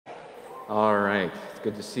All right, it's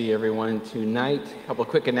good to see everyone tonight. A couple of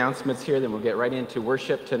quick announcements here, then we'll get right into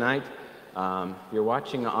worship tonight. If you're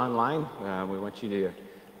watching online, we want you to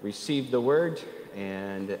receive the word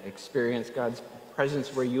and experience God's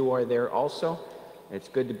presence where you are there also. It's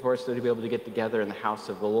good for us to be able to get together in the house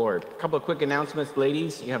of the Lord. A couple of quick announcements,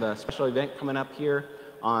 ladies. You have a special event coming up here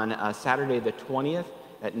on Saturday the 20th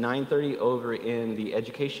at 9:30 over in the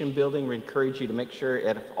Education Building. We encourage you to make sure,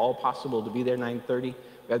 if all possible, to be there 9:30.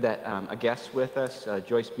 We have a guest with us,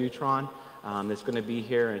 Joyce Butron, that's going to be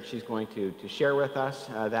here, and she's going to share with us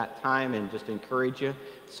that time and just encourage you.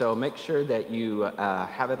 So make sure that you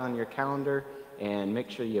have it on your calendar and make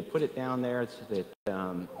sure you put it down there so that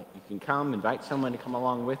you can come, invite someone to come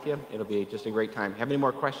along with you. It'll be just a great time. Have any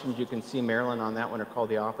more questions, you can see Marilyn on that one or call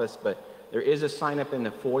the office, but there is a sign up in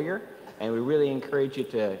the foyer, and we really encourage you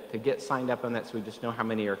to get signed up on that so we just know how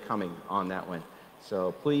many are coming on that one.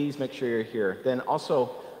 So please make sure you're here. Then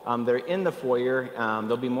also, they're in the foyer.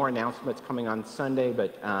 There'll be more announcements coming on Sunday,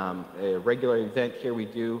 but a regular event here we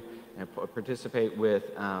do participate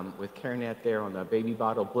with CareNet there on the Baby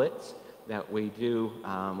Bottle Blitz that we do,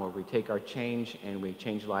 where we take our change and we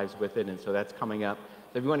change lives with it, and so that's coming up.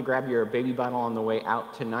 So if you want to grab your baby bottle on the way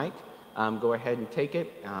out tonight, go ahead and take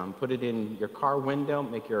it, put it in your car window,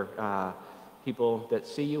 make your people that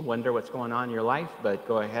see you wonder what's going on in your life, but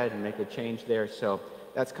go ahead and make a change there. So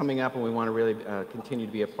that's coming up, and we want to really continue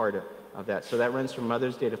to be a part of that. So that runs from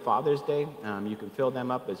Mother's Day to Father's Day. You can fill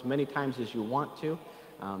them up as many times as you want to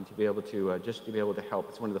be able to just to be able to help.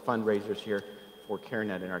 It's one of the fundraisers here for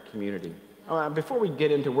CareNet in our community. Before we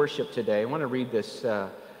get into worship today, I want to read this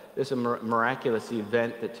miraculous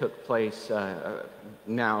event that took place.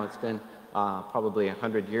 Now it's been probably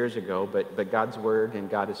 100 years ago, but God's word and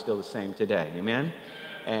God is still the same today. Amen?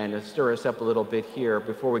 And to stir us up a little bit here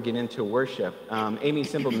before we get into worship, Aimee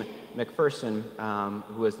Semple McPherson,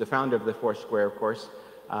 who was the founder of the Foursquare, of course,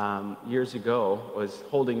 years ago, was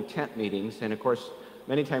holding tent meetings. And of course,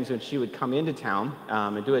 many times when she would come into town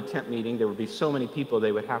and do a tent meeting, there would be so many people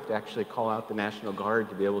they would have to actually call out the National Guard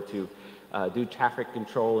to be able to do traffic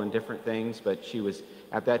control and different things. But she was,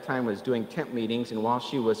 at that time, was doing tent meetings, and while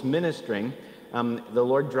she was ministering, the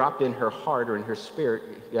Lord dropped in her heart or in her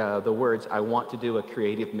spirit the words, "I want to do a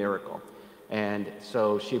creative miracle." And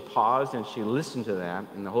so she paused and she listened to that,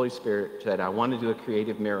 and the Holy Spirit said, "I want to do a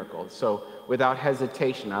creative miracle." So without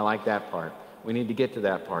hesitation, I like that part. We need to get to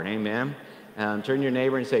that part. Amen. Turn to your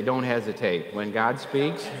neighbor and say, "Don't hesitate." When God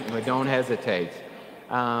speaks, don't hesitate.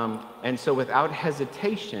 And so without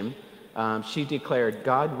hesitation, she declared,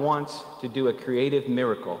 God wants to do a creative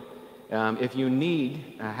miracle. If you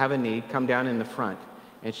have a need, come down in the front.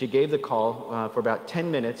 And she gave the call for about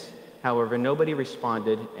 10 minutes. However, nobody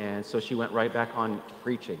responded, and so she went right back on to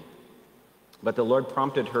preaching. But the Lord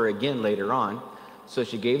prompted her again later on, so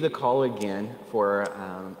she gave the call again for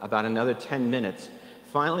about another 10 minutes.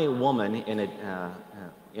 Finally, a woman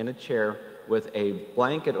in a chair with a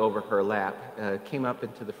blanket over her lap came up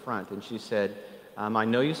into the front, and she said, I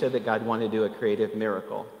know you said that God wanted to do a creative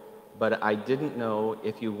miracle, but I didn't know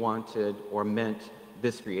if you wanted or meant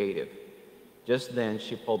this creative. Just then,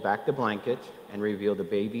 she pulled back the blanket and revealed a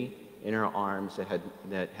baby in her arms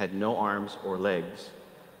that had no arms or legs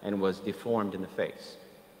and was deformed in the face.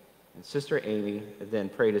 And Sister Aimee then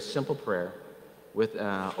prayed a simple prayer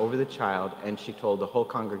over the child, and she told the whole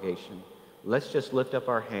congregation, let's just lift up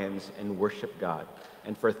our hands and worship God.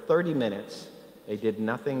 And for 30 minutes, they did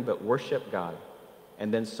nothing but worship God.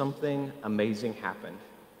 And then something amazing happened.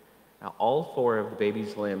 Now, all 4 of the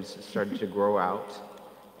baby's limbs started to grow out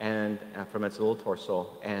and from its little torso,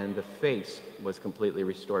 and the face was completely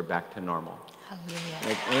restored back to normal. Hallelujah.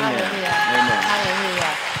 Amen. Hallelujah. Amen.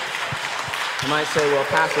 Hallelujah. You might say, well,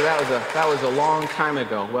 Pastor, that was a long time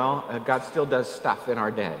ago. Well, God still does stuff in our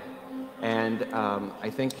day. And I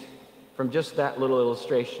think from just that little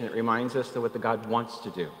illustration, it reminds us of what the God wants to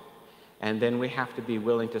do. And then we have to be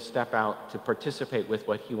willing to step out to participate with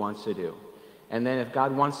what he wants to do. And then if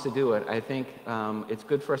God wants to do it, I think it's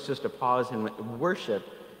good for us just to pause, and worship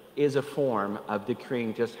is a form of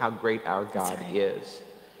decreeing just how great our God is.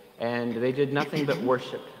 And they did nothing but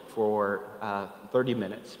worship for 30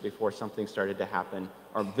 minutes before something started to happen,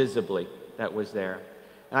 or visibly that was there.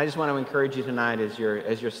 And I just want to encourage you tonight as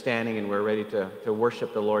you're standing and we're ready to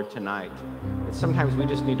worship the Lord tonight. That sometimes we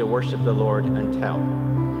just need to worship the Lord until.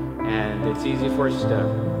 And it's easy for us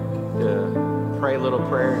to pray a little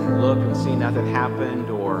prayer and look and see nothing happened,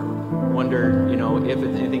 or wonder, if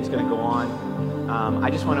anything's going to go on. I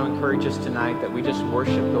just want to encourage us tonight that we just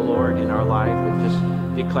worship the Lord in our life and just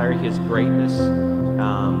declare his greatness.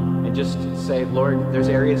 And just say, Lord, there's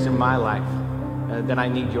areas in my life that I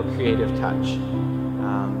need your creative touch.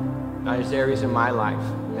 there's areas in my life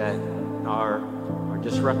that are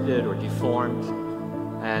disrupted or deformed.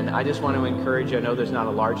 And I just want to encourage you. I know there's not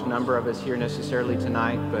a large number of us here necessarily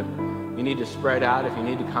tonight, but you need to spread out. If you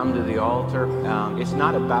need to come to the altar, it's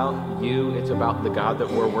not about you. It's about the God that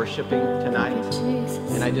we're worshiping tonight.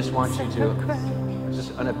 And I just want you to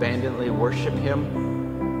just unabandonedly worship him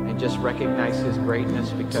and just recognize his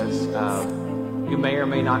greatness, because you may or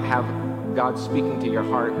may not have God speaking to your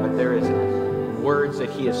heart, but there is words that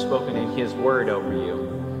he has spoken in his word over you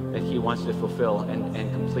that he wants to fulfill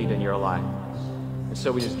and complete in your life. And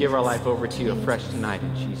so we just give our life over to you afresh tonight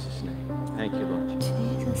in Jesus' name. Thank you, Lord.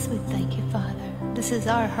 Jesus, we thank you, Father. This is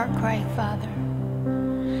our heart cry, Father.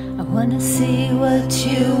 I want to see what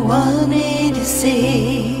you want me to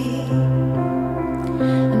see,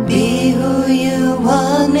 and be who you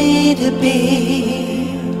want me to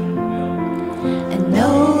be, and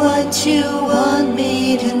know what you want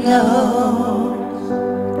me to know,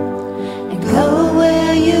 and go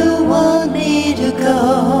where you want me to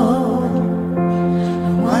go.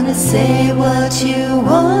 I want to say what you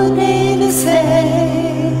want me to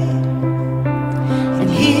say, and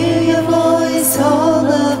hear your voice all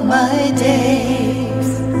of my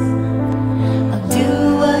days. I'll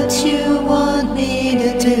do what you want me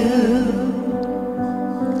to do,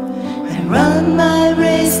 and run my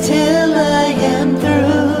race till I am through.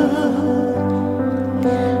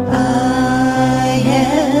 I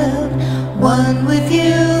am one with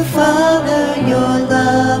you, Father. Your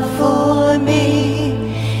love for me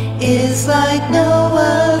is like no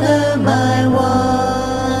other. My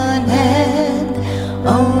one and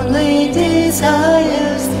only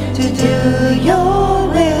desires to do your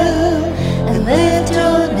will and lift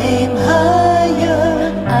your name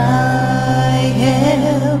higher. I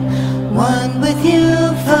am one with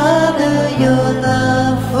you, Father. Your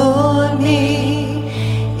love for me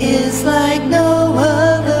is like no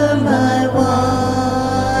other. My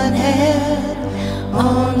one and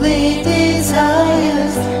only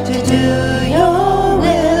desires to do your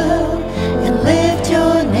will and lift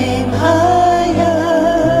your name higher.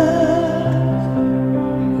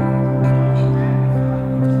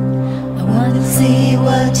 I want to see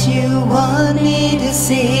what you want me to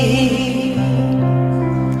see,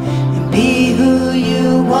 and be who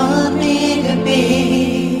you want me to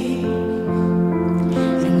be,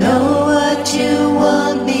 and know what you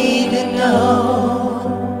want me to know,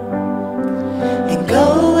 and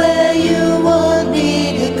go where you want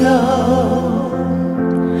me to go.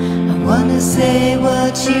 I want to say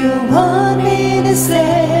what you want me to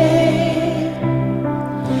say,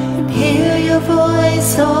 and hear your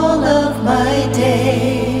voice all of my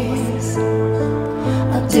days.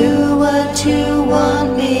 I'll do what you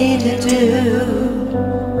want me to do,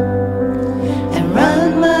 and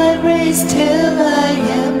run my race till I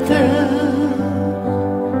am through.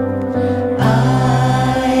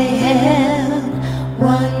 I am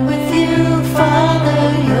one with you, Father.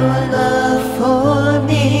 Your love for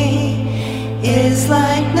me is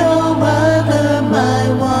like no other. My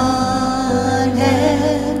one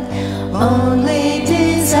and only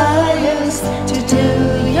desires to do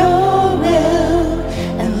your will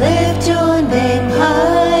and lift your name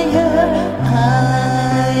higher.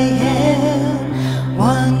 I am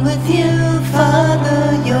one with you, Father.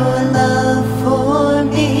 Your love for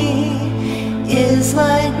me is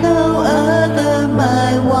like no other.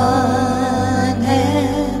 My one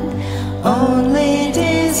and only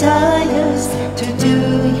desires to do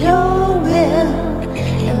your will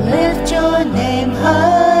and lift your name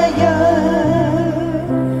higher.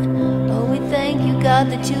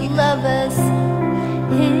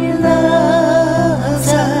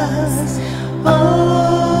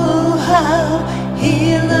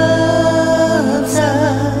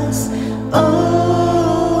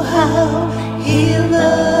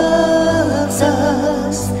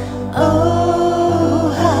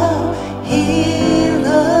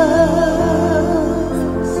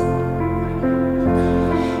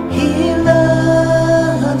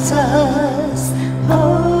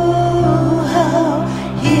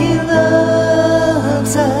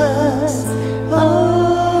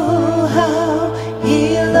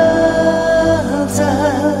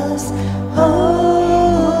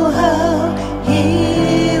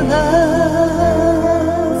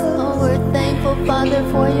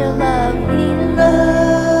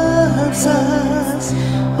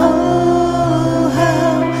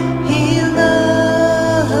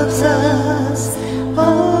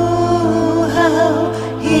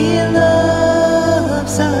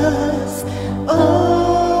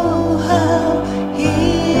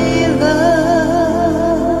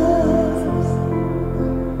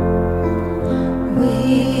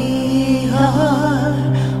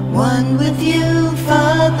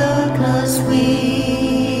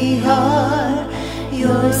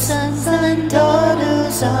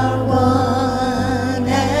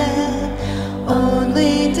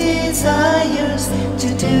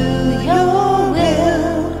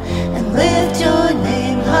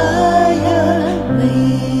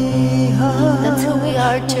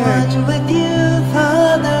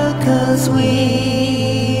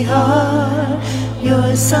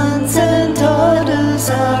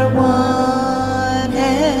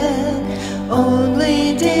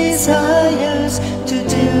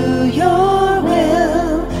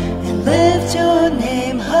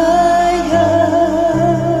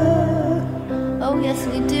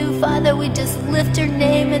 just lift your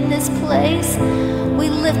name in this place. We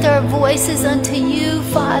lift our voices unto you,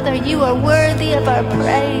 Father. You are worthy of our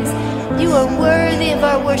praise. You are worthy of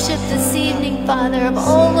our worship this evening, Father, of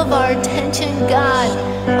all of our attention, God.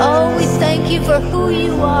 Oh, we thank you for who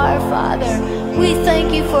you are, Father. We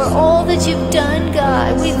thank you for all that you've done,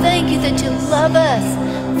 God. We thank you that you love us,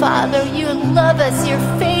 Father. You love us. You're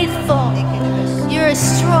faithful. You're a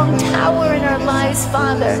strong tower in our lives,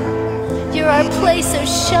 Father. You're our place of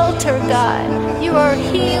shelter, God. You are our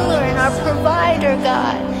healer and our provider,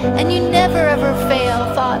 God. And you never ever fail,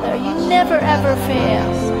 Father. You never ever fail.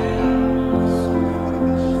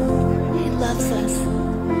 He loves us.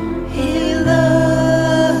 He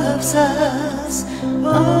loves us.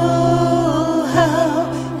 Oh, how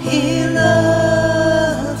he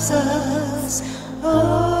loves us.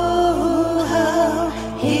 Oh, how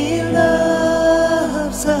he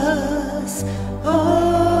loves us.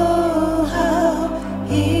 Oh, how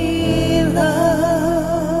he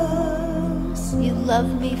loves. You love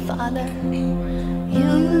me, Father. You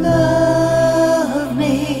love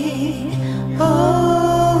me.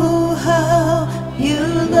 Oh, how you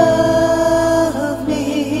love me.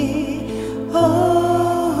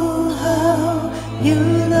 Oh, how you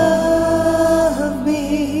love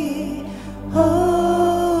me.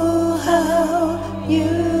 Oh, how you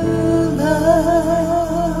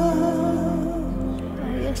love.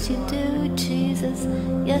 Oh, yes, you do, Jesus.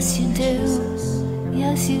 Yes, you do.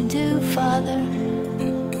 Yes, you do, Father.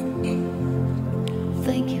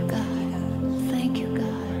 Thank you, God. Thank you,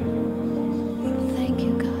 God. Thank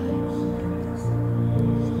you, God.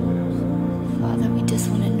 Father, we just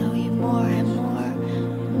want to know you more and more,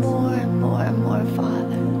 more and more and more,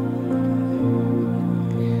 Father.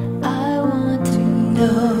 I want to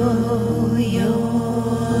know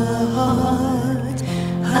your heart.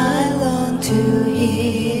 I long to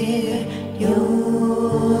hear your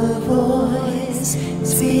voice.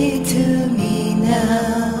 Speak to me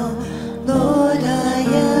now, Lord. I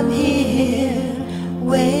am here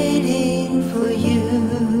waiting for you.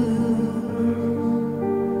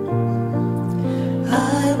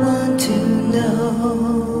 I want to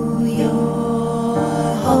know your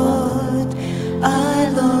heart. I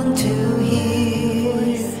long to hear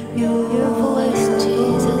your voice,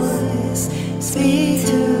 Jesus. Speak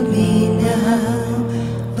to me now,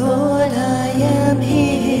 Lord. I am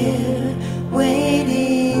here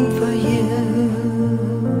waiting for you.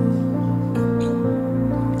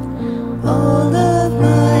 All of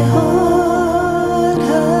my heart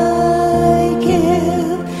I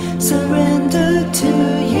give, surrender to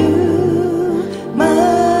you,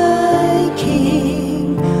 my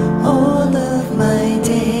King. All of my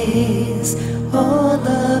days, all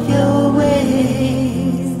of your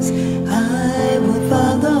ways, I will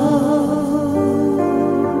follow.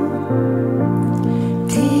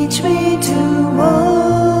 Teach me to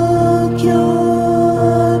walk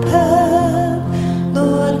your path,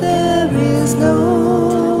 Lord. There is no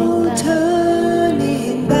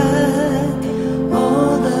turning back.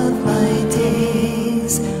 All of my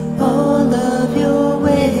days, all of your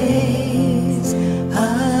ways,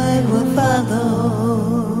 I will follow.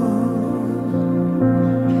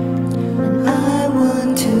 And I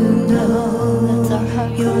want to know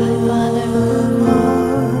your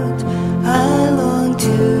heart. I long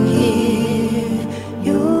to hear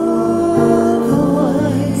your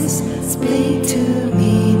voice. Speak to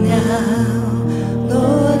me now,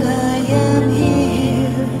 Lord. I am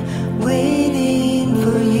here waiting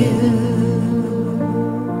for you.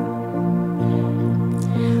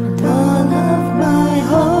 All of my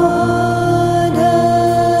heart I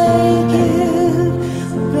give,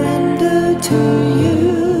 render to you,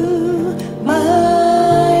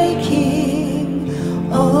 my King.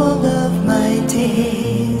 All of my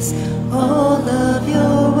days, all of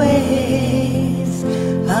your ways,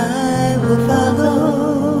 I will follow.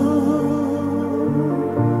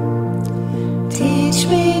 Teach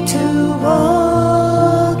me to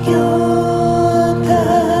walk your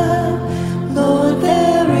path, Lord.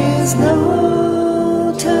 There is no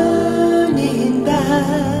turning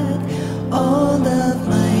back. All of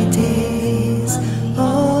my days,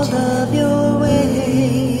 all of your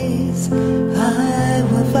ways, I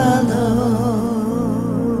will follow.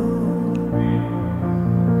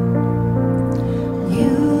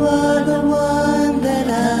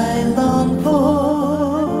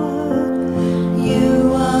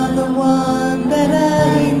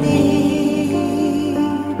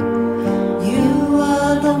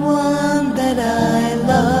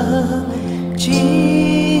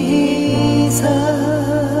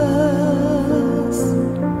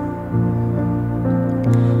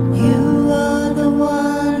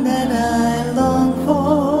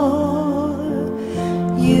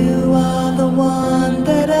 one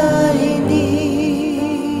that I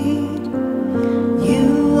need.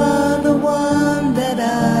 You are the one that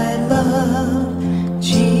I love,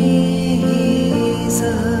 Jesus. You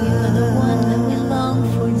are the one that we long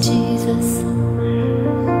for, Jesus.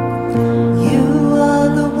 You are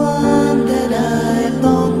the one that I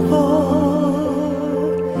long for.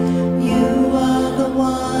 You are the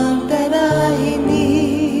one that I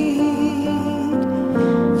need.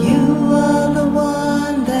 You are the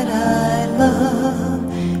one that I love,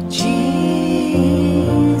 Jesus.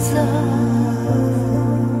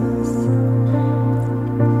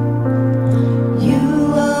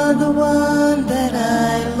 You are the one that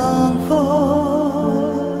I long for.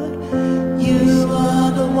 You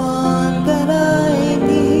are the one that I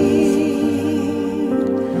need.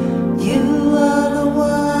 You are the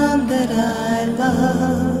one that I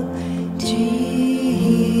love, Jesus.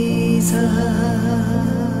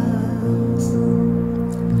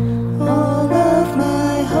 All of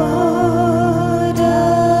my heart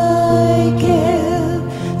I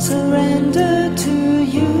give, surrender to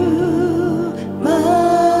you,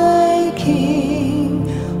 my King.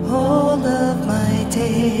 All of my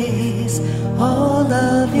days, all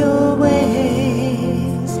of your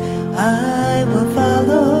ways, I will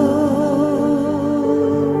follow.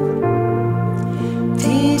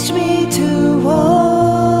 Teach me to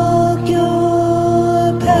walk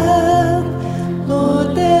your path,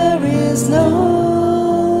 Lord, there is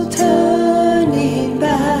no turning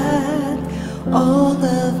back. All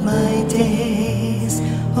of my days,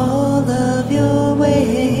 all of your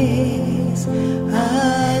ways,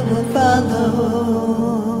 I will follow.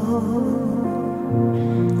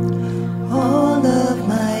 All of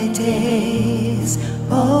my days,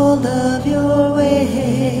 all of your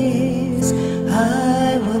ways,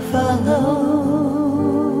 I will follow.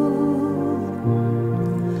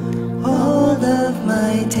 All of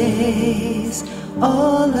my days,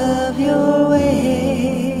 all of your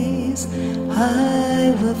ways,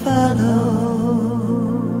 I will follow.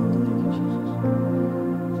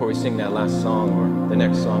 Before we sing that last song or the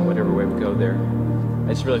next song, whatever way we go there, I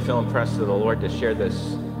just really feel impressed with the Lord to share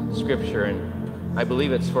this scripture, and I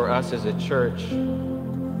believe it's for us as a church.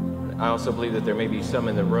 I also believe that there may be some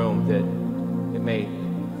in the room that it may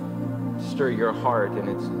stir your heart, and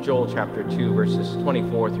it's Joel chapter 2, verses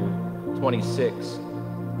 24 through 26.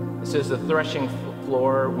 It says, the threshing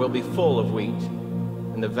floor will be full of wheat,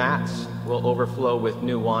 and the vats will overflow with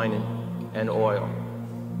new wine and oil.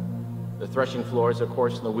 The threshing floors, of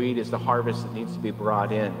course, and the wheat is the harvest that needs to be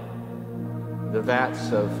brought in. The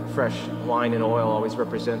vats of fresh wine and oil always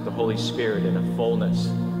represent the Holy Spirit and the fullness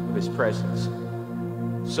of His presence.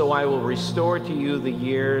 So I will restore to you the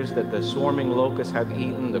years that the swarming locusts have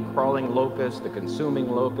eaten, the crawling locust, the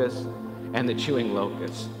consuming locust, and the chewing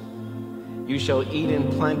locust. You shall eat in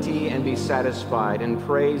plenty and be satisfied, and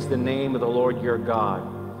praise the name of the Lord your God,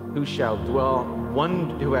 who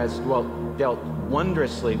has dealt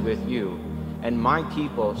wondrously with you, and my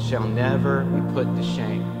people shall never be put to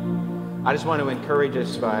shame. I just want to encourage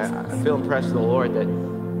us I feel impressed with the Lord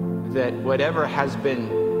that whatever has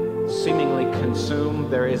been seemingly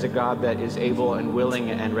consumed, there is a God that is able and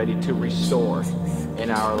willing and ready to restore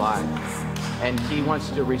in our lives. And He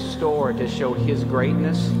wants to restore to show His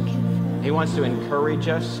greatness. He wants to encourage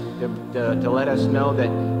us, to let us know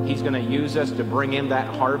that He's going to use us to bring in that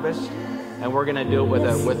harvest. And we're going to do it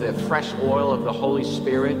with a fresh oil of the Holy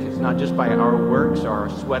Spirit. It's not just by our works or our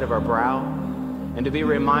sweat of our brow. And to be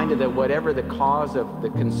reminded that whatever the cause of the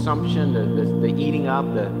consumption, the eating up,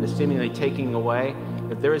 the seemingly taking away,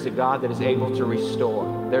 that there is a God that is able to restore.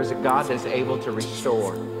 There's a God that is able to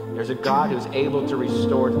restore. There's a God who's able to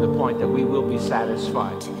restore to the point that we will be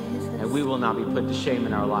satisfied and we will not be put to shame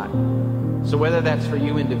in our life. So whether that's for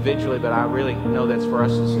you individually, but I really know that's for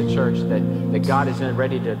us as a church, that God is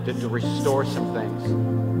ready to restore some things.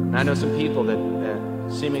 And I know some people that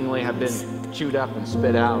seemingly have been chewed up and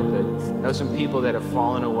spit out. I know some people that have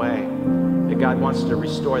fallen away, that God wants to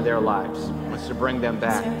restore their lives, wants to bring them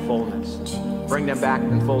back in fullness, bring them back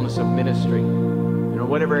in fullness of ministry. You know,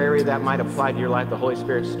 whatever area that might apply to your life, the Holy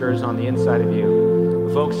Spirit stirs on the inside of you.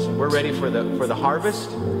 Folks, we're ready for the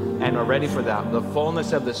harvest, and we're ready for the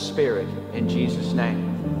fullness of the Spirit in Jesus' name.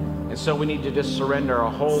 And so we need to just surrender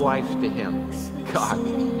our whole life to Him. God,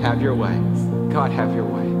 have your way. God, have your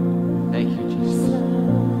way. Thank you, Jesus.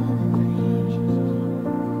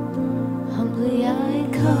 Humbly I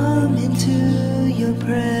come into your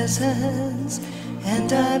presence,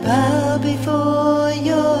 and I bow before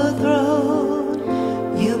your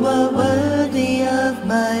throne. You are worthy of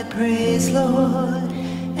my praise, Lord,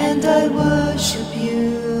 and I worship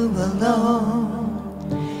you alone.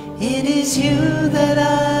 It is you that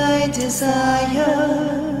I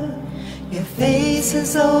desire. Your face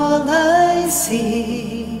is all I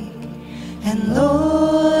seek. And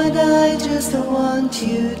Lord, I just want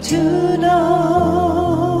you to know.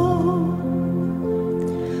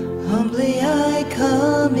 Humbly I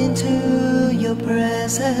come into your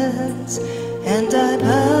presence, and I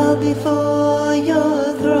bow before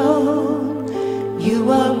your throne. You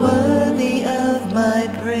are worthy of my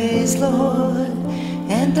praise, Lord,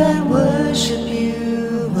 and I worship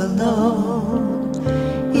you alone.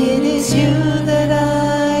 It is you that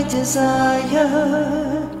I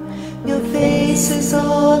desire. Your face is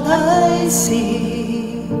all I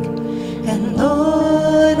seek. And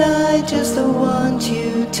Lord, I just want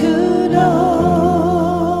you to know.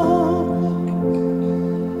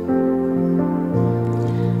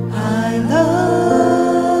 I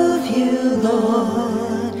love you,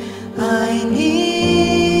 Lord. I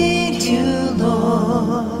need you,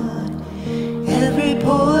 Lord. Every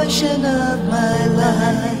portion of my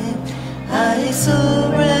life I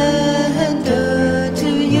surrender to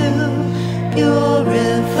you.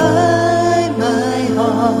 Purify my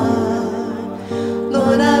heart.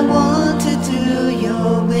 Lord, I want to do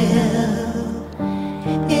your will.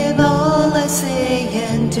 In all I say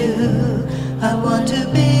and do, I want to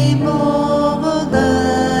be more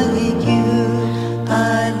like you.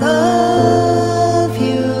 I love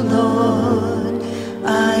you, Lord.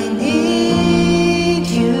 I need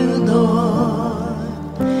you, Lord.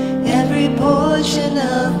 Every portion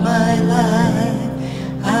of my life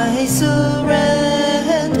I surrender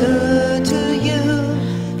to you.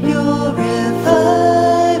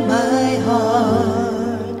 Purify my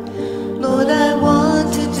heart. Lord, I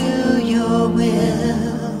want to do your will.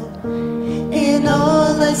 In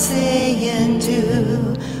all I say and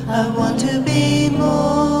do, I want to be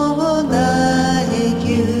more like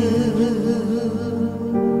you.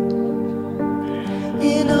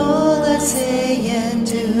 In all I say and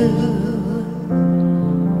do,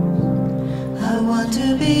 I want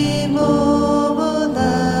to be more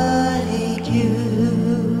like you.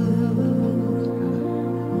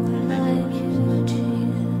 Like you,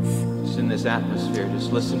 Jesus. Just in this atmosphere,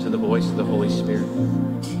 just listen to the voice of the Holy Spirit.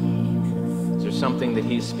 Is there something that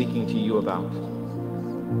He's speaking to you about?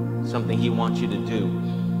 Something He wants you to do?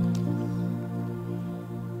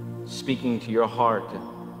 Speaking to your heart.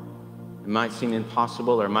 It might seem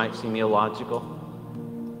impossible or it might seem illogical.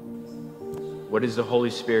 What is the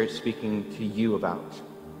Holy Spirit speaking to you about?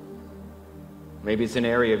 Maybe it's an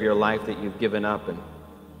area of your life that you've given up and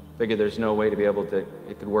figure there's no way to be able to,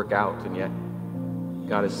 it could work out, and yet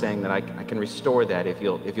God is saying that I can restore that if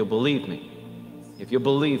you'll believe me. If you'll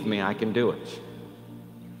believe me, I can do it.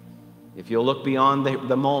 If you'll look beyond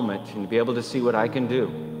the moment and be able to see what I can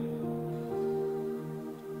do.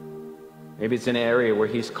 Maybe it's an area where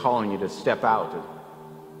He's calling you to step out and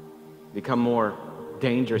become more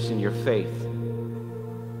dangerous in your faith,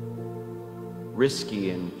 risky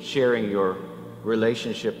in sharing your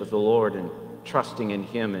relationship with the Lord and trusting in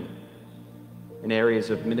Him in areas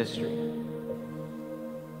of ministry.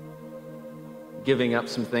 Giving up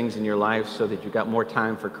some things in your life so that you've got more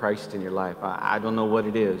time for Christ in your life. I don't know what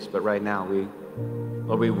it is, but right now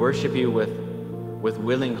Lord, we worship you with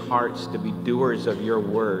willing hearts to be doers of your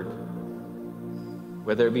word.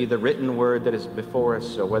 Whether it be the written word that is before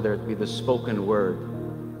us or whether it be the spoken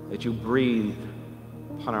word that you breathe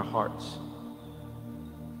upon our hearts.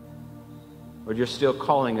 Lord, you're still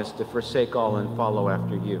calling us to forsake all and follow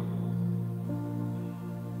after you.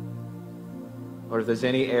 Lord, if there's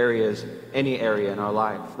any area in our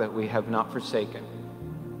life that we have not forsaken,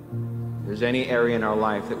 if there's any area in our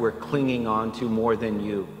life that we're clinging on to more than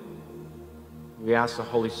you, we ask the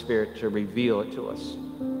Holy Spirit to reveal it to us.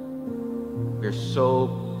 We're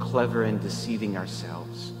so clever in deceiving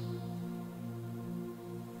ourselves.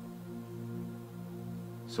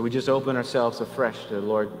 So we just open ourselves afresh to the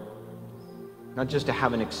Lord, not just to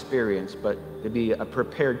have an experience, but to be a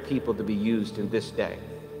prepared people to be used in this day.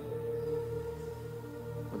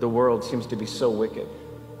 The world seems to be so wicked.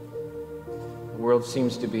 The world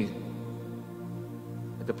seems to be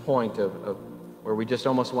at the point of where we just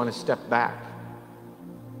almost want to step back.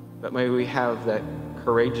 But may we have that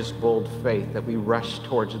courageous, bold faith that we rush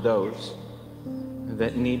towards those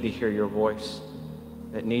that need to hear your voice,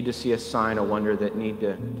 that need to see a sign, a wonder, that need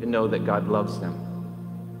to know that God loves them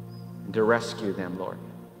and to rescue them, Lord.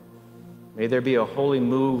 May there be a holy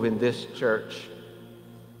move in this church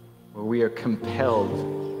where we are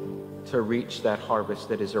compelled to reach that harvest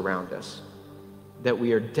that is around us, that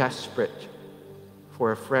we are desperate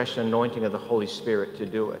for a fresh anointing of the Holy Spirit to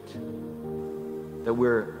do it, that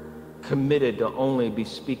we're committed to only be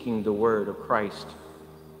speaking the word of Christ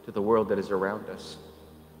to the world that is around us.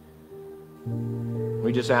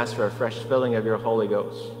 We just ask for a fresh filling of your Holy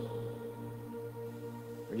Ghost.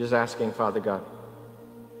 We're just asking, Father God,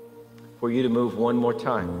 for you to move one more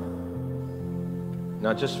time,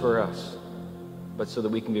 not just for us, but so that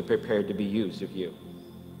we can be prepared to be used of you.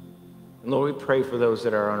 And Lord, we pray for those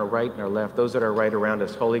that are on our right and our left, those that are right around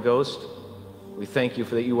us. Holy Ghost, we thank you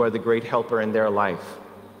for that you are the great helper in their life.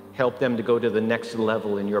 Help them to go to the next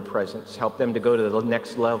level in your presence. Help them to go to the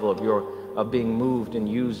next level of being moved and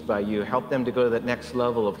used by you. Help them to go to that next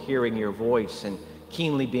level of hearing your voice and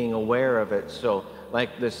keenly being aware of it. So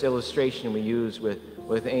like this illustration we use with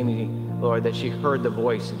Amy, Lord, that she heard the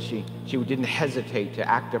voice and she didn't hesitate to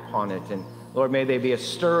act upon it. And Lord, may there be a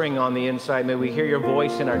stirring on the inside. May we hear your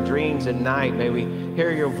voice in our dreams at night. May we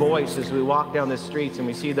hear your voice as we walk down the streets and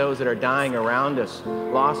we see those that are dying around us,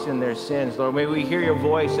 lost in their sins. Lord, may we hear your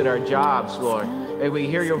voice at our jobs, Lord. May we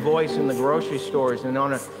hear your voice in the grocery stores and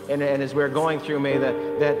as we're going through, may that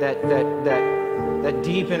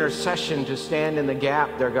deep intercession to stand in the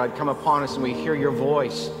gap there, God, come upon us and we hear your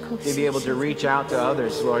voice to be able to reach out to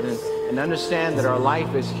others, Lord, and understand that our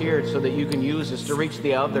life is here so that you can use us to reach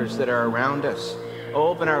the others that are around us.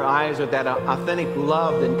 Open our eyes with that authentic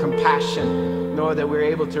love and compassion, Lord, that we're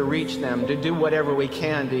able to reach them, to do whatever we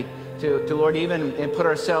can to Lord, even and put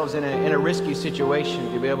ourselves in a risky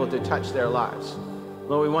situation to be able to touch their lives.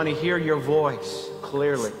 Lord, we want to hear your voice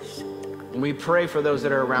clearly. And we pray for those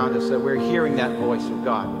that are around us that we're hearing that voice of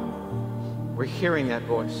God. We're hearing that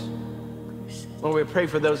voice. Lord, we pray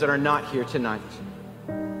for those that are not here tonight.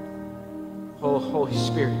 Oh, Holy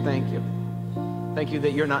Spirit, thank you. Thank you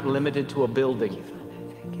that you're not limited to a building.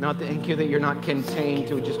 Thank you that you're not contained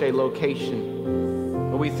to just a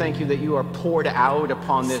location. But we thank you that you are poured out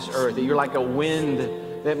upon this earth, that you're like a wind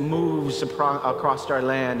that moves across our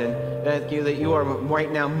land. And thank you that you are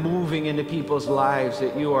right now moving into people's lives,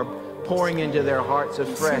 that you are pouring into their hearts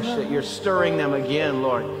afresh, that you're stirring them again,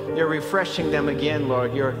 Lord. You're refreshing them again,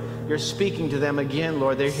 Lord. You're speaking to them again,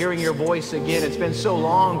 Lord. They're hearing your voice again. It's been so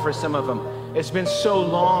long for some of them. It's been so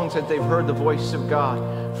long since they've heard the voice of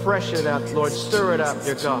God. Fresh it up, Lord. Stir it up,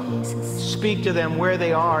 dear God. Speak to them where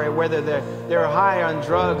they are, whether they're high on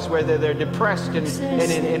drugs, whether they're depressed and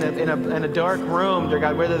in a dark room, dear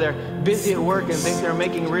God, whether they're busy at work and think they're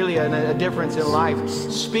making really a difference in life.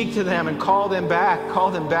 Speak to them and call them back.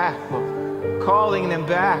 Call them back, Lord. Calling them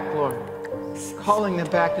back, Lord. Calling them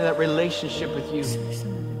back to that relationship with you.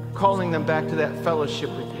 Calling them back to that fellowship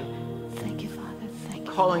with you. Thank you, Father. Thank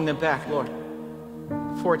you. Calling them back, Lord,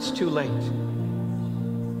 before it's too late.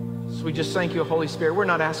 So we just thank you, Holy Spirit. We're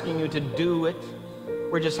not asking you to do it.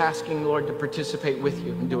 We're just asking, Lord, to participate with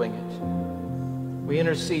you in doing it. We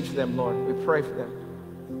intercede for them, Lord. We pray for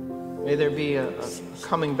them. May there be a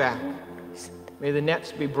coming back. May the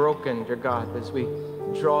nets be broken, dear God, as we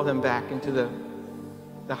draw them back into the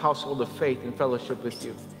household of faith and fellowship with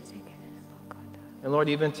you. And Lord,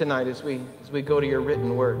 even tonight as we go to your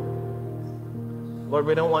written word, Lord,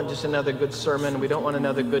 we don't want just another good sermon. We don't want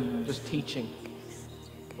another good just teaching.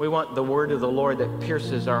 We want the word of the Lord that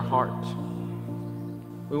pierces our heart.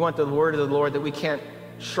 We want the word of the Lord that we can't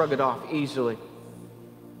shrug it off easily.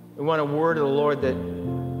 We want a word of the Lord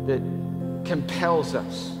that compels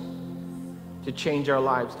us to change our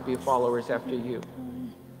lives to be followers after you.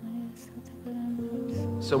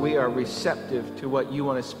 So we are receptive to what you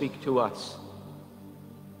want to speak to us,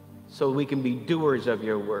 so we can be doers of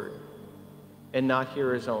your word and not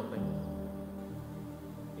hearers only.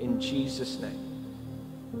 In Jesus' name.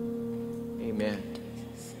 Amen.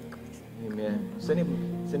 Amen.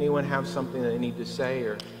 Does anyone have something that they need to say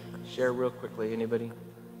or share real quickly? Anybody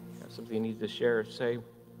have something you need to share or say?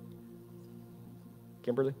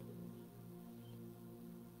 Kimberly?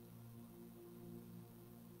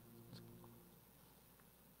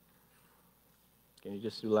 Can you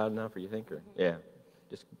just do loud enough, or you think? Or yeah,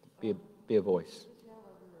 just be a voice.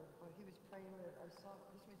 He was praying with it. I saw,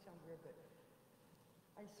 this may sound weird, but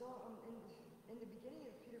I saw in the beginning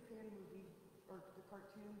of Peter Pan movie, or the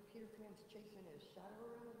cartoon, Peter Pan's chasing his shadow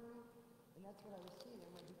around the room, and that's what I was seeing.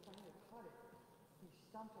 And when he finally caught it, he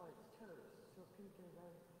stomped on its toes. So Peter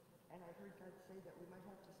Pan, and I heard God say that we might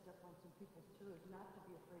have to step on some people's toes, not to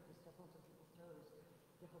be afraid to step on some people's toes,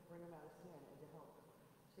 to help bring them out of sin and to help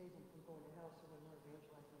save them from going to hell, so when they're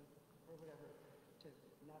evangelizing or whatever, to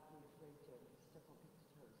not be afraid to step on people's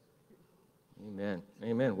toes. Amen.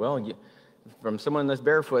 Amen. Well, from someone that's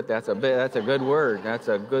barefoot, that's a good word. That's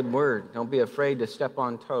a good word. Don't be afraid to step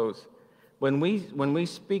on toes. When we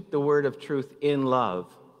speak the word of truth in love,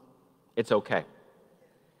 it's okay.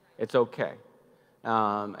 It's okay.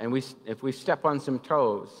 And if we step on some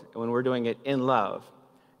toes when we're doing it in love,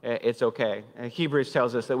 it's okay. And Hebrews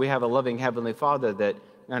tells us that we have a loving Heavenly Father that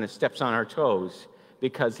kind of steps on our toes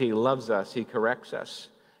because he loves us, he corrects us,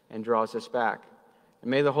 and draws us back. And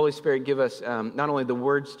may the Holy Spirit give us not only the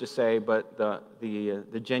words to say, but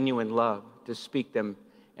the genuine love to speak them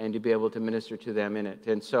and to be able to minister to them in it.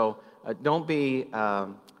 And so don't be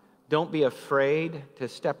afraid to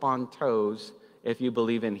step on toes if you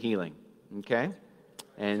believe in healing, okay?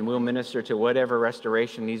 And we'll minister to whatever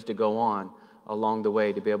restoration needs to go on along the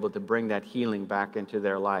way to be able to bring that healing back into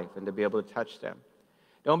their life and to be able to touch them.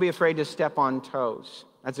 Don't be afraid to step on toes.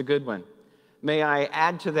 That's a good one. May I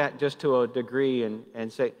add to that just to a degree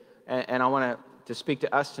and say, and I want to speak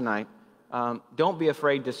to us tonight, don't be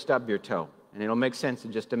afraid to stub your toe. And it'll make sense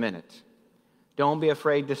in just a minute. Don't be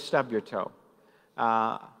afraid to stub your toe.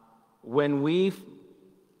 When we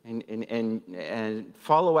and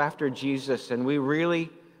follow after Jesus, and we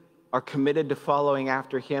really are committed to following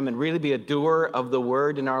after him and really be a doer of the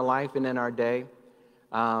word in our life and in our day,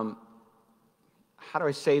 how do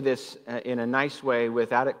I say this in a nice way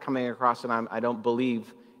without it coming across and I don't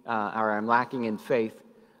believe or I'm lacking in faith?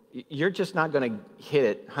 You're just not going to hit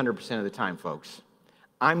it 100% of the time, folks.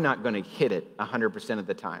 I'm not going to hit it 100% of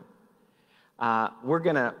the time. We're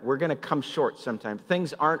gonna come short sometimes.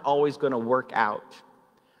 Things aren't always going to work out.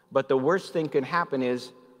 But the worst thing can happen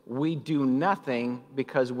is we do nothing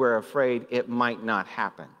because we're afraid it might not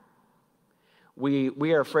happen.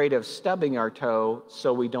 We are afraid of stubbing our toe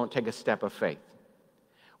so we don't take a step of faith.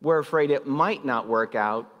 We're afraid it might not work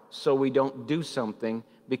out so we don't do something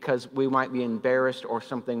because we might be embarrassed or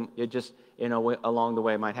something along the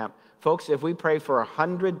way might happen. Folks, if we pray for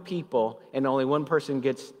 100 people and only one person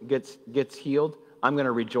gets healed, I'm going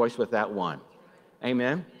to rejoice with that one.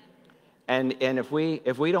 Amen? And if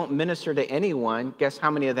we don't minister to anyone, guess how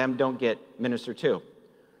many of them don't get ministered to?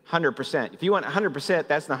 100%. If you want 100%,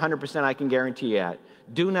 that's the 100% I can guarantee you at.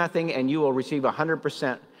 Do nothing and you will receive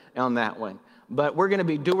 100% on that one. But we're going to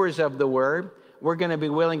be doers of the word. We're going to be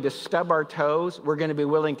willing to stub our toes. We're going to be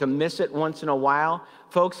willing to miss it once in a while.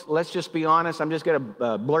 Folks, let's just be honest. I'm just going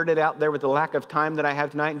to blurt it out there with the lack of time that I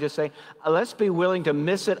have tonight and just say, let's be willing to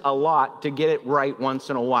miss it a lot to get it right once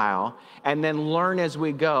in a while, and then learn as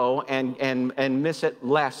we go and miss it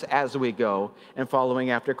less as we go and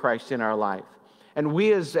following after Christ in our life. And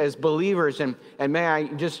we as believers, and may I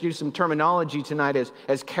just use some terminology tonight as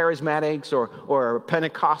charismatics or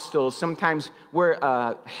Pentecostals, sometimes we're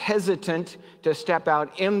hesitant to step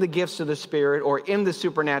out in the gifts of the Spirit or in the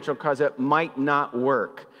supernatural because it might not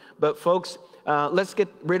work. But folks, let's get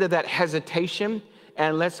rid of that hesitation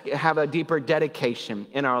and let's have a deeper dedication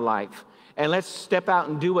in our life. And let's step out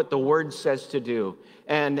and do what the Word says to do.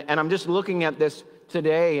 And I'm just looking at this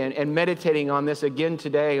today and meditating on this again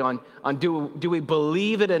today on do we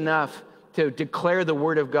believe it enough to declare the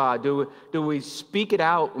word of God? Do we speak it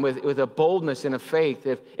out with a boldness and a faith?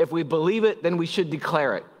 If we believe it, then we should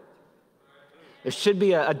declare it. It should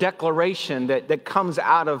be a declaration that comes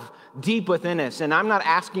out of deep within us. And I'm not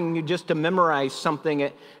asking you just to memorize something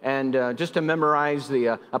and just to memorize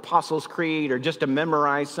the Apostles' Creed or just to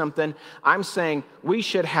memorize something. I'm saying we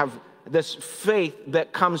should have this faith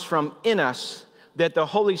that comes from in us, that the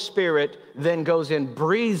Holy Spirit then goes and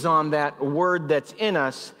breathes on that word that's in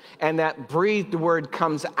us, and that breathed word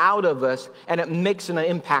comes out of us, and it makes an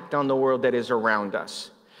impact on the world that is around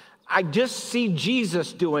us. I just see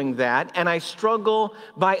Jesus doing that, and I struggle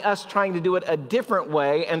by us trying to do it a different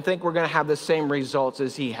way and think we're going to have the same results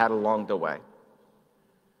as he had along the way.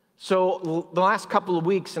 So the last couple of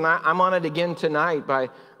weeks, and I'm on it again tonight,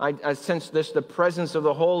 I sense the presence of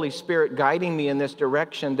the Holy Spirit guiding me in this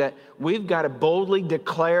direction, that we've got to boldly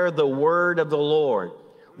declare the word of the Lord.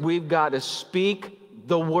 We've got to speak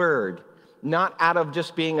the word, not out of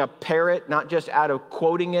just being a parrot, not just out of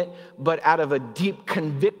quoting it, but out of a deep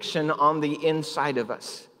conviction on the inside of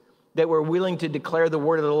us, that we're willing to declare the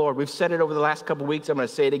word of the Lord. We've said it over the last couple of weeks. I'm going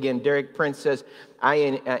to say it again. Derek Prince says, I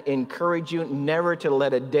encourage you never to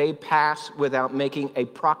let a day pass without making a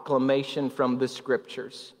proclamation from the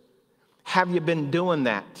scriptures. Have you been doing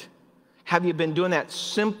that? Have you been doing that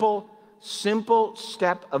simple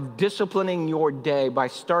step of disciplining your day by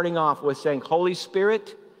starting off with saying, Holy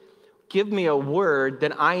Spirit, give me a word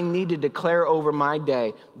that I need to declare over my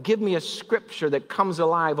day. Give me a scripture that comes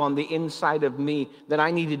alive on the inside of me that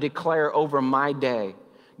I need to declare over my day.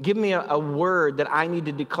 Give me a word that I need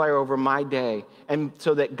to declare over my day, and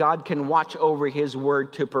so that God can watch over his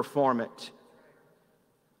word to perform it.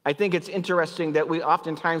 I think it's interesting that we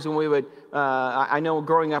oftentimes when we would, I know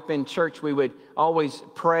growing up in church, we would always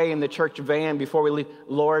pray in the church van before we leave,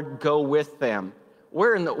 Lord, go with them.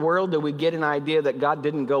 Where in the world do we get an idea that God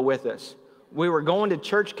didn't go with us? we were going to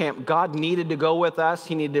church camp, God needed to go with us.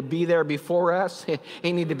 He needed to be there before us.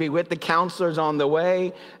 He needed to be with the counselors on the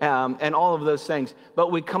way, and all of those things.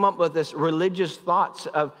 But we come up with this religious thoughts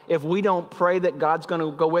of, if we don't pray that God's going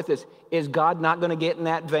to go with us, is God not going to get in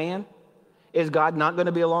that van? Is God not going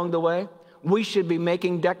to be along the way? We should be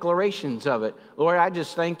making declarations of it. Lord, I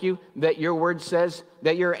just thank you that your word says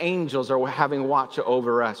that your angels are having watch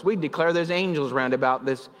over us. We declare there's angels round about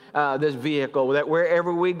this vehicle, that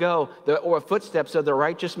wherever we go, the footsteps of the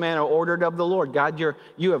righteous man are ordered of the Lord. God,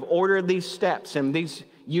 you have ordered these steps, and these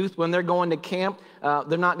youth, when they're going to camp,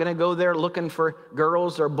 they're not going to go there looking for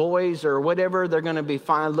girls or boys or whatever. They're going to be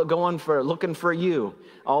looking for you.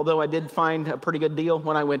 Although I did find a pretty good deal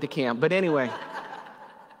when I went to camp. But anyway,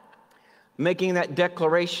 making that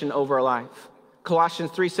declaration over our life.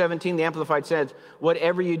 Colossians 3:17, the Amplified says,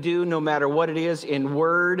 whatever you do, no matter what it is, in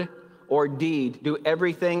word or deed, do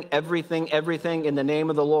everything in the name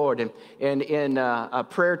of the Lord. And in a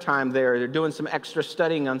prayer time they're doing some extra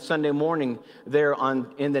studying on Sunday morning there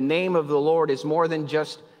in the name of the Lord is more than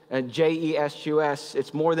just J-E-S-U-S.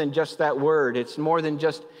 It's more than just that word. It's more than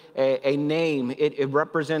just a name. It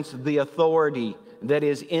represents the authority that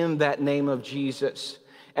is in that name of Jesus.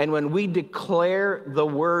 And when we declare the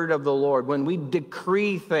word of the Lord, when we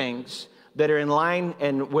decree things that are in line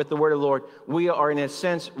and with the word of the Lord, we are in a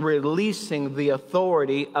sense releasing the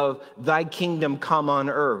authority of thy kingdom come on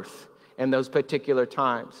earth in those particular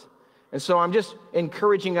times. And so I'm just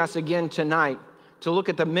encouraging us again tonight to look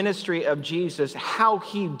at the ministry of Jesus, how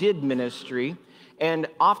he did ministry, and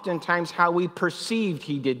oftentimes how we perceived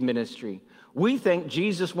he did ministry. We think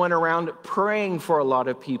Jesus went around praying for a lot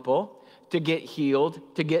of people to get healed,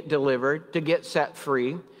 to get delivered, to get set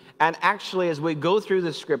free. And actually, as we go through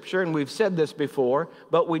the scripture, and we've said this before,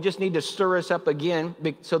 but we just need to stir us up again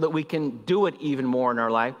so that we can do it even more in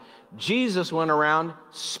our life. Jesus went around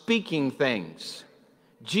speaking things.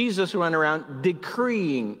 Jesus went around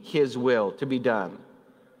decreeing his will to be done.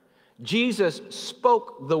 Jesus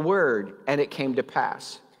spoke the word, and it came to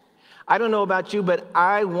pass. I don't know about you, but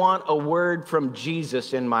I want a word from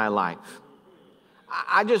Jesus in my life.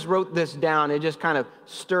 I just wrote this down. It just kind of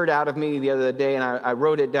stirred out of me the other day, and I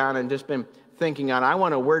wrote it down and just been thinking on it. I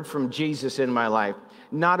want a word from Jesus in my life.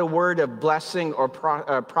 Not a word of blessing or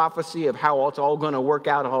prophecy of how it's all going to work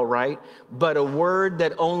out all right, but a word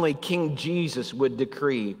that only King Jesus would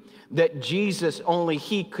decree, that Jesus, only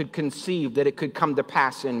he could conceive, that it could come to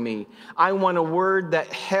pass in me. I want a word that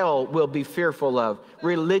hell will be fearful of,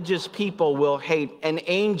 religious people will hate, and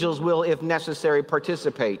angels will, if necessary,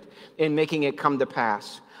 participate in making it come to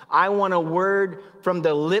pass. I want a word from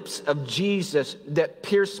the lips of Jesus that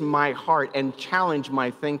pierce my heart and challenge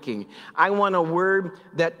my thinking. I want a word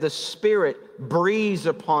that the Spirit breathes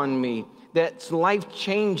upon me, that's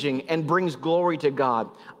life-changing and brings glory to God.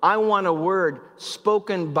 I want a word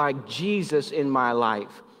spoken by Jesus in my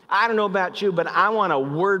life. I don't know about you, but I want a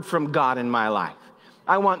word from God in my life.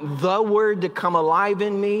 I want the word to come alive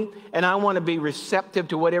in me, and I want to be receptive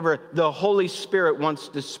to whatever the Holy Spirit wants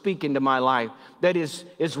to speak into my life that is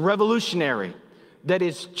revolutionary, that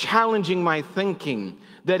is challenging my thinking,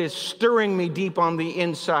 that is stirring me deep on the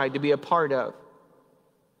inside to be a part of.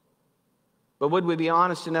 But would we be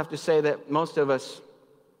honest enough to say that most of us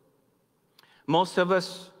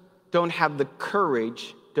don't have the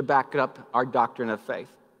courage to back up our doctrine of faith?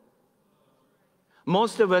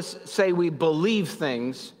 Most of us say we believe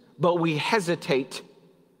things, but we hesitate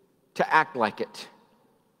to act like it.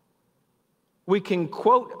 We can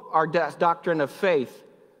quote our doctrine of faith,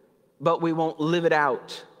 but we won't live it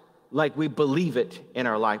out like we believe it in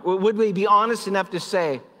our life. Would we be honest enough to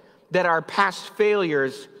say that our past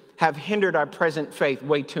failures have hindered our present faith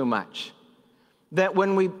way too much? That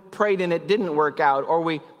when we prayed and it didn't work out, or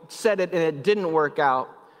we said it and it didn't work out,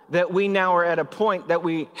 that we now are at a point that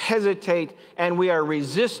we hesitate and we are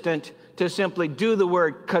resistant to simply do the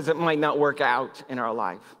word because it might not work out in our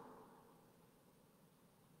life.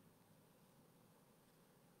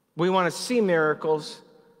 We want to see miracles.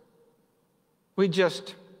 We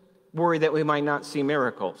just worry that we might not see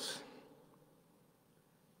miracles.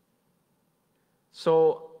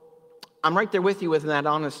 So I'm right there with you with that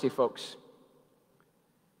honesty, folks.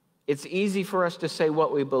 It's easy for us to say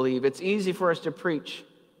what we believe. It's easy for us to preach.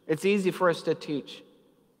 It's easy for us to teach.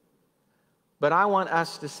 But I want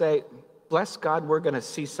us to say, bless God, we're going to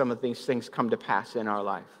see some of these things come to pass in our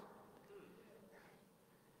life.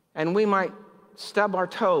 And we might stub our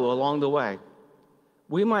toe along the way.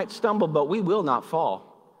 We might stumble, but we will not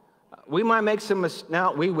fall. We might make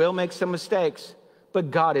we will make some mistakes,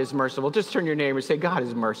 but God is merciful. Just turn to your neighbor and say, God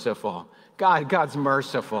is merciful. God's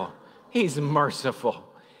merciful. He's merciful.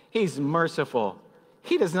 He's merciful.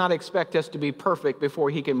 He does not expect us to be perfect before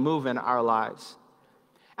he can move in our lives.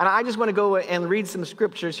 And I just want to go and read some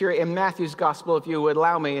scriptures here in Matthew's Gospel, if you would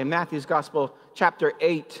allow me, in Matthew's Gospel, chapter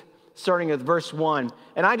 8, starting with verse 1.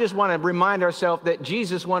 And I just want to remind ourselves that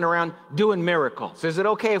Jesus went around doing miracles. Is it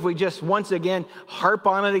okay if we just once again harp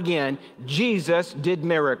on it again? Jesus did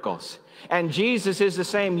miracles. And Jesus is the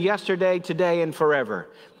same yesterday, today, and forever.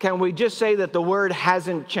 Can we just say that the word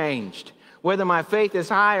hasn't changed? Whether my faith is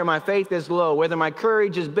high or my faith is low, whether my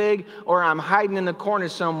courage is big or I'm hiding in the corner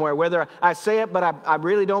somewhere, whether I say it but I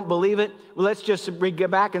really don't believe it, let's just get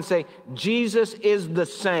back and say, Jesus is the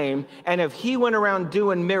same. And if he went around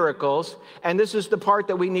doing miracles, and this is the part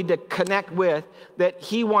that we need to connect with, that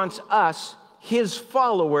he wants us, his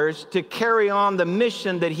followers, to carry on the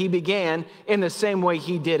mission that he began in the same way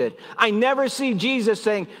he did it. I never see Jesus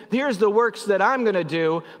saying, here's the works that I'm going to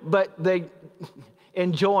do, but they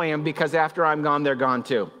enjoy them because after I'm gone, they're gone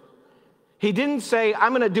too. He didn't say,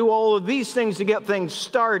 I'm going to do all of these things to get things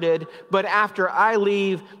started, but after I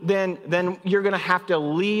leave, then you're going to have to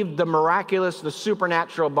leave the miraculous, the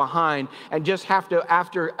supernatural behind, and just have to,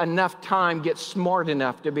 after enough time, get smart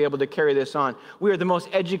enough to be able to carry this on. We are the most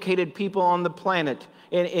educated people on the planet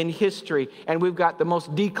in history, and we've got the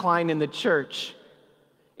most decline in the church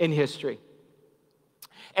in history.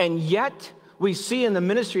 And yet, we see in the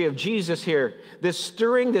ministry of Jesus here, this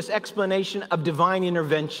stirring, this explanation of divine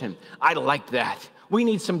intervention. I like that. We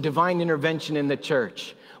need some divine intervention in the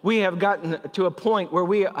church. We have gotten to a point where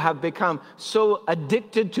we have become so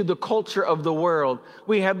addicted to the culture of the world.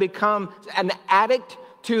 We have become an addict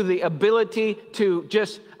to the ability to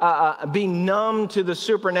just be numb to the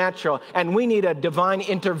supernatural. And we need a divine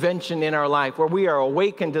intervention in our life where we are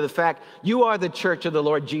awakened to the fact you are the church of the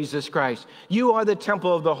Lord Jesus Christ. You are the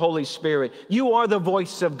temple of the Holy Spirit. You are the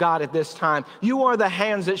voice of God at this time. You are the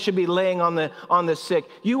hands that should be laying on the sick.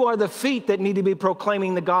 You are the feet that need to be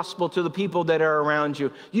proclaiming the gospel to the people that are around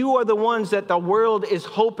you. You are the ones that the world is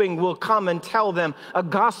hoping will come and tell them a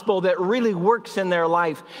gospel that really works in their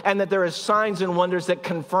life, and that there is signs and wonders that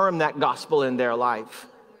confirm that gospel in their life.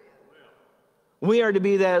 We are to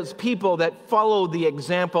be those people that follow the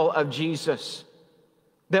example of Jesus,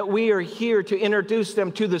 that we are here to introduce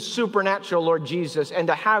them to the supernatural Lord Jesus and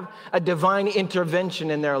to have a divine intervention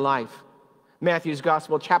in their life. Matthew's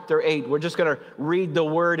Gospel, chapter 8. We're just going to read the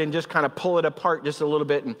word and just kind of pull it apart just a little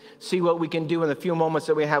bit and see what we can do in the few moments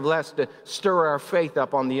that we have left to stir our faith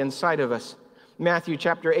up on the inside of us. Matthew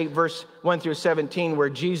chapter 8, verse 1 through 17, where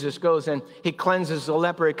Jesus goes and he cleanses the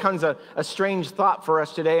leper. It comes a strange thought for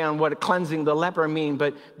us today on what cleansing the leper mean.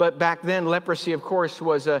 But back then, leprosy, of course,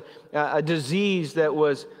 was a disease that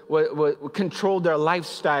was controlled their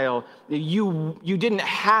lifestyle. You didn't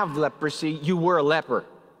have leprosy, you were a leper.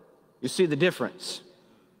 You see the difference.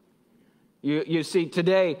 You see,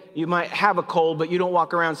 today, you might have a cold, but you don't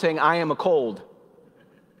walk around saying, I am a cold,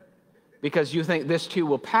 because you think this too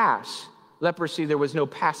will pass. Leprosy, there was no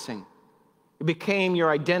passing. It became your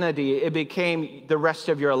identity. It became the rest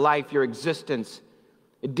of your life, your existence.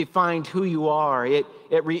 It defined who you are.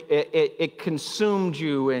 It consumed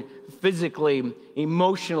you physically,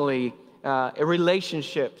 emotionally,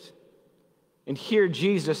 relationships. And here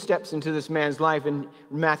Jesus steps into this man's life. In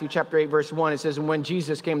Matthew chapter 8, verse 1, it says, and when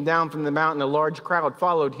Jesus came down from the mountain, a large crowd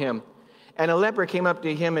followed him. And a leper came up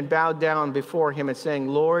to him and bowed down before him and saying,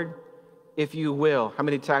 Lord, if you will. How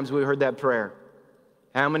many times have we heard that prayer?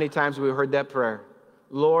 How many times have we heard that prayer?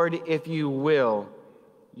 Lord, if you will,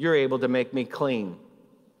 you're able to make me clean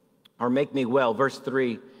or make me well. Verse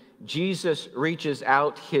 3, Jesus reaches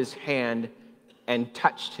out his hand and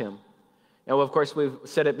touched him. Now, of course, we've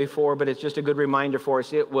said it before, but it's just a good reminder for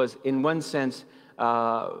us. It was, in one sense,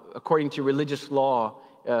 according to religious law,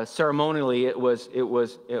 ceremonially,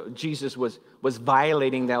 Jesus was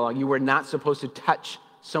violating that law. You were not supposed to touch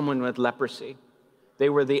someone with leprosy. They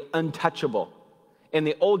were the untouchable. In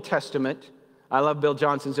the Old Testament, I love Bill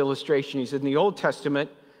Johnson's illustration. He said, in the Old Testament,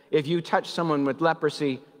 if you touched someone with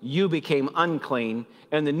leprosy, you became unclean.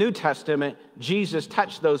 In the New Testament, Jesus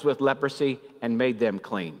touched those with leprosy and made them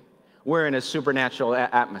clean. We're in a supernatural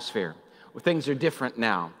atmosphere. Things are different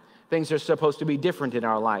now. Things are supposed to be different in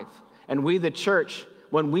our life. And we, the church,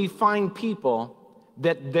 when we find people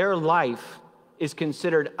that their life is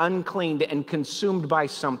considered unclean and consumed by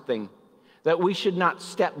something, that we should not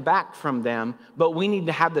step back from them, but we need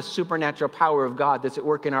to have the supernatural power of God that's at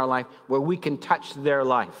work in our life where we can touch their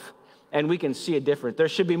life and we can see a difference. There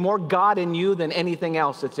should be more God in you than anything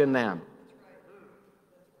else that's in them.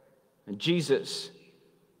 And Jesus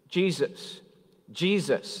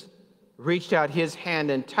reached out his hand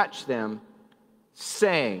and touched them,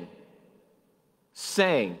 saying,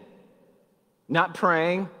 not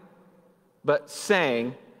praying, but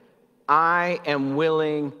saying, I am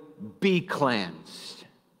willing, be cleansed.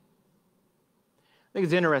 I think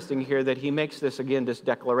it's interesting here that he makes this, again, this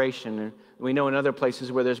declaration. And we know in other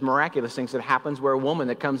places where there's miraculous things that happens where a woman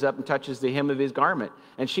that comes up and touches the hem of his garment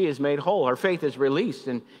and she is made whole. Her faith is released,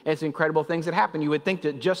 and it's incredible things that happen. You would think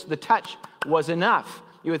that just the touch was enough.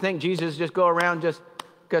 You would think Jesus just go around just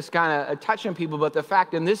kind of touching people, but the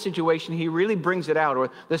fact in this situation, he really brings it out, or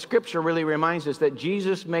the scripture really reminds us that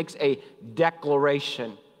Jesus makes a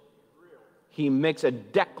declaration. He makes a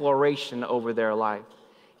declaration over their life.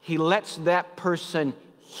 He lets that person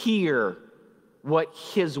hear what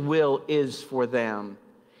his will is for them.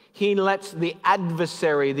 He lets the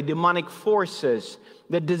adversary, the demonic forces,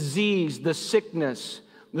 the disease, the sickness,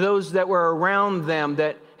 those that were around them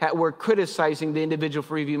that were criticizing the individual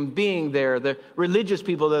for even being there, the religious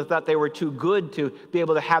people that thought they were too good to be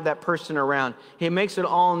able to have that person around. He makes it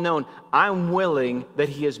all known. I'm willing that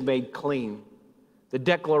he is made clean. The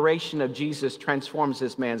declaration of Jesus transforms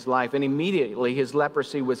this man's life, and immediately his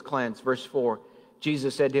leprosy was cleansed. Verse 4,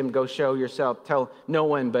 Jesus said to him, go show yourself, tell no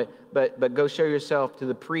one, but go show yourself to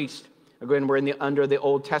the priest. Again, we're under the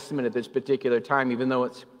Old Testament at this particular time, even though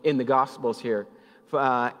it's in the Gospels here.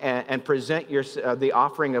 And present the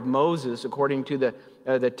offering of Moses according to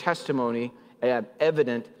the testimony,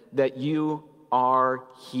 evident that you are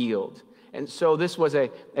healed. And so this was a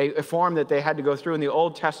form that they had to go through in the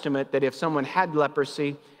Old Testament, that if someone had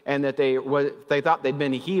leprosy and that they thought they'd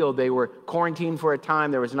been healed, they were quarantined for a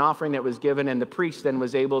time, there was an offering that was given, and the priest then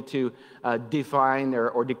was able to define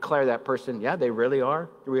or declare that person, yeah, they really are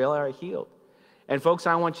healed. And folks,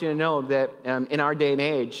 I want you to know that in our day and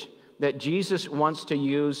age, that Jesus wants to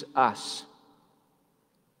use us.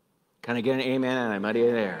 Can I get an amen? And I'm already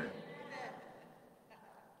there.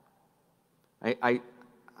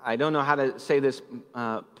 I don't know how to say this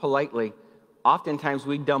politely. Oftentimes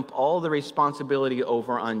we dump all the responsibility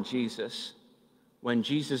over on Jesus when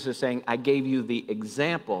Jesus is saying, I gave you the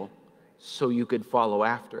example so you could follow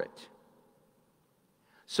after it.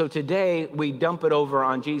 So today we dump it over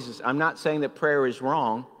on Jesus. I'm not saying that prayer is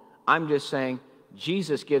wrong. I'm just saying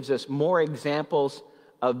Jesus gives us more examples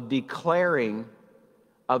of declaring,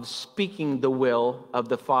 of speaking the will of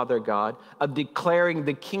the Father God, of declaring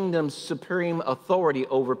the kingdom's supreme authority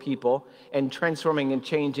over people and transforming and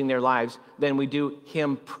changing their lives than we do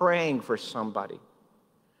him praying for somebody.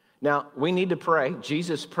 Now, we need to pray.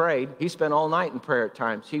 Jesus prayed. He spent all night in prayer at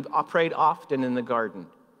times. He prayed often in the garden.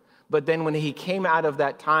 But then when he came out of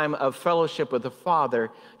that time of fellowship with the Father,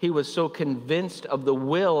 he was so convinced of the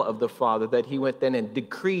will of the Father that he went then and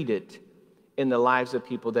decreed it in the lives of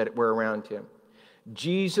people that were around him.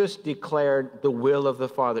 Jesus declared the will of the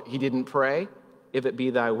Father. He didn't pray, if it be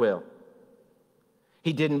thy will.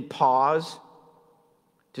 He didn't pause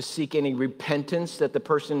to seek any repentance that the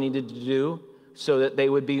person needed to do so that they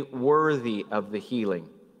would be worthy of the healing.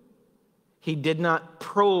 He did not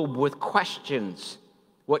probe with questions.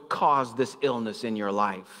 What caused this illness in your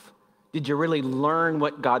life? Did you really learn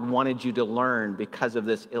what God wanted you to learn because of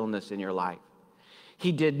this illness in your life?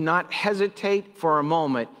 He did not hesitate for a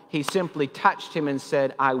moment. He simply touched him and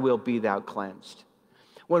said, I will be thou cleansed.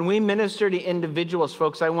 When we minister to individuals,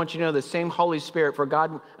 folks, I want you to know the same Holy Spirit, for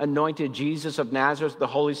God anointed Jesus of Nazareth, the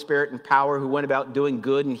Holy Spirit and power, who went about doing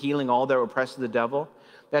good and healing all that were oppressed of the devil.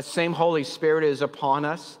 That same Holy Spirit is upon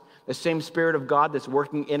us, the same Spirit of God that's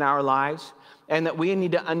working in our lives. And that we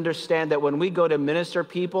need to understand that when we go to minister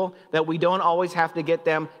people, that we don't always have to get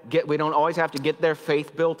their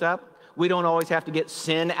faith built up. We don't always have to get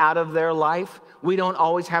sin out of their life. We don't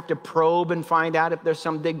always have to probe and find out if there's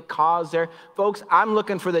some big cause there. Folks, I'm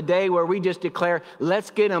looking for the day where we just declare,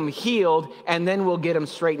 let's get them healed, and then we'll get them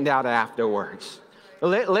straightened out afterwards.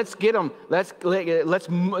 Let's get them. Let's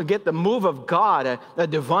get the move of God, a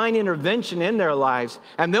divine intervention in their lives,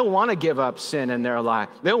 and they'll want to give up sin in their life.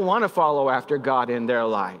 They'll want to follow after God in their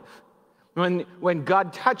life. When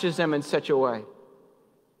God touches them in such a way,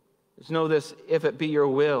 just know this: if it be your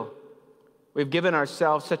will. We've given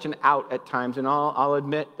ourselves such an out at times, and I'll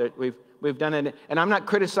admit that we've done it. And I'm not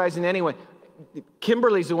criticizing anyone.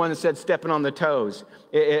 Kimberly's the one that said stepping on the toes.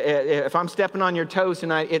 If I'm stepping on your toes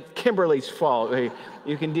tonight, it's Kimberly's fault.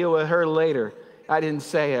 You can deal with her later. I didn't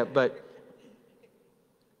say it, but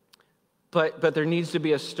there needs to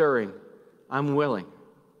be a stirring. I'm willing.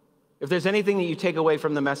 If there's anything that you take away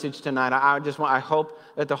from the message tonight, I hope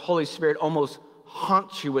that the Holy Spirit almost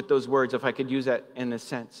haunts you with those words, if I could use that in a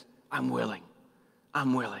sense. I'm willing.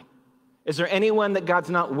 I'm willing. Is there anyone that God's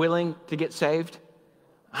not willing to get saved?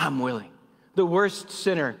 I'm willing. The worst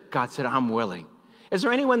sinner, God said, I'm willing. Is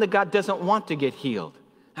there anyone that God doesn't want to get healed?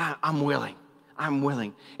 I'm willing. I'm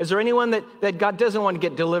willing. Is there anyone that God doesn't want to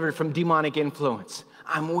get delivered from demonic influence?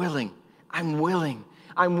 I'm willing. I'm willing.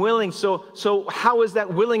 I'm willing. So how is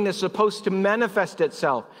that willingness supposed to manifest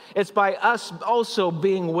itself? It's by us also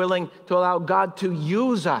being willing to allow God to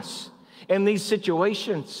use us in these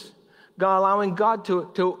situations. God, allowing God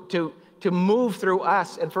to move through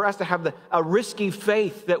us, and for us to have a risky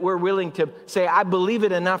faith that we're willing to say, I believe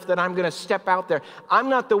it enough that I'm going to step out there. I'm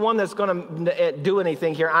not the one that's going to do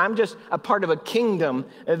anything here. I'm just a part of a kingdom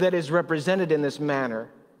that is represented in this manner.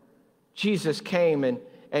 Jesus came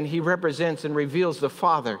and he represents and reveals the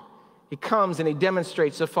Father. He comes and he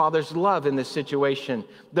demonstrates the Father's love in this situation,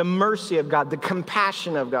 the mercy of God, the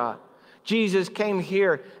compassion of God. Jesus came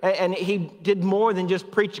here and he did more than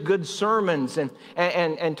just preach good sermons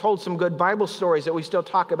and told some good Bible stories that we still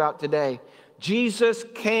talk about today. Jesus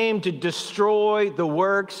came to destroy the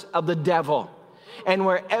works of the devil. And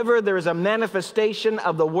wherever there is a manifestation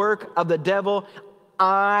of the work of the devil,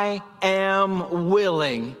 I am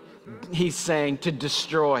willing, he's saying, to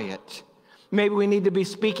destroy it. Maybe we need to be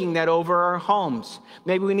speaking that over our homes.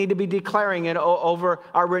 Maybe we need to be declaring it over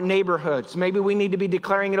our neighborhoods. Maybe we need to be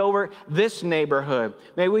declaring it over this neighborhood.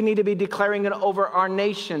 Maybe we need to be declaring it over our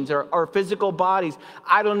nations or our physical bodies.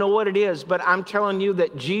 I don't know what it is, but I'm telling you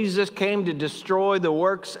that Jesus came to destroy the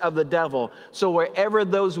works of the devil. So wherever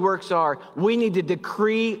those works are, we need to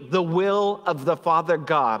decree the will of the Father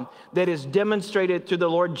God that is demonstrated through the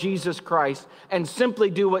Lord Jesus Christ and simply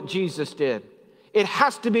do what Jesus did. It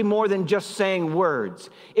has to be more than just saying words.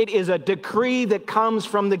 It is a decree that comes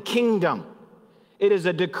from the kingdom. It is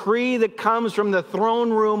a decree that comes from the throne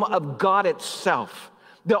room of God itself,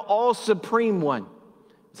 the all-supreme one.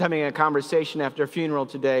 I was having a conversation after a funeral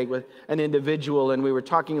today with an individual, and we were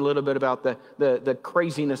talking a little bit about the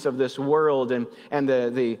craziness of this world and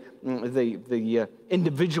the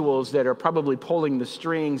individuals that are probably pulling the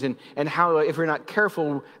strings, and how, if we're not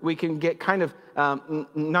careful, we can get kind of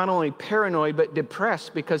not only paranoid but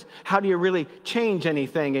depressed, because how do you really change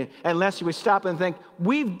anything unless we stop and think,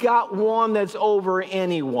 we've got one that's over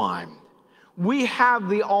anyone. We have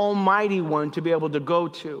the Almighty One to be able to go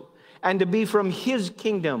to and to be from his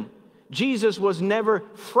kingdom. Jesus was never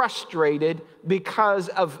frustrated because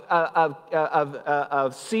of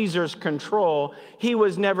Caesar's control. He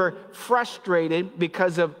was never frustrated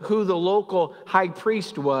because of who the local high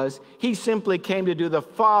priest was. He simply came to do the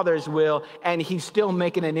Father's will, and he's still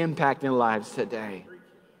making an impact in lives today.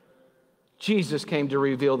 Jesus came to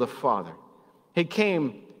reveal the Father. He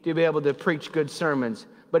came to be able to preach good sermons,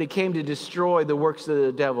 but he came to destroy the works of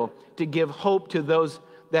the devil, to give hope to those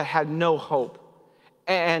that had no hope.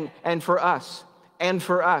 And for us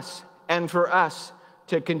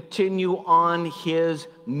to continue on his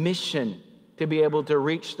mission, to be able to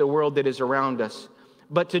reach the world that is around us,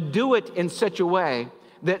 but to do it in such a way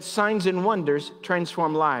that signs and wonders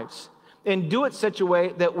transform lives, and do it such a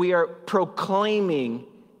way that we are proclaiming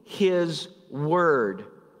his word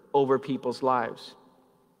over people's lives.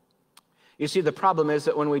 You see, the problem is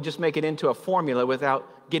that when we just make it into a formula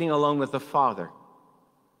without getting along with the Father,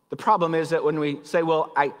 the problem is that when we say,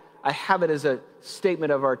 well, I have it as a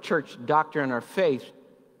statement of our church doctrine and our faith,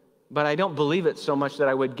 but I don't believe it so much that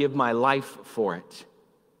I would give my life for it.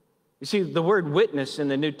 You see, the word witness in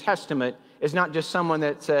the New Testament is not just someone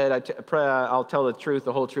that said, I'll tell the truth,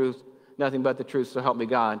 the whole truth, nothing but the truth, so help me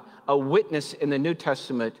God. A witness in the New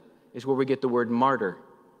Testament is where we get the word martyr.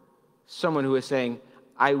 Someone who is saying,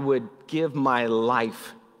 I would give my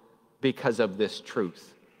life because of this truth.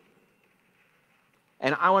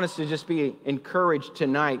 And I want us to just be encouraged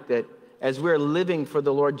tonight that as we're living for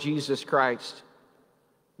the Lord Jesus Christ,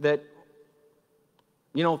 that,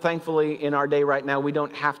 thankfully in our day right now, we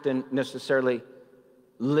don't have to necessarily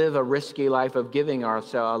live a risky life of giving our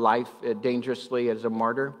life dangerously as a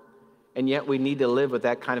martyr. And yet we need to live with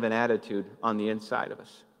that kind of an attitude on the inside of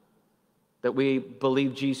us. That we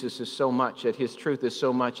believe Jesus is so much, that his truth is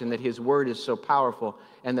so much, and that his word is so powerful,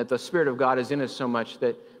 and that the Spirit of God is in us so much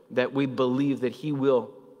that we believe that he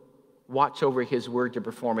will watch over his word to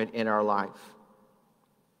perform it in our life.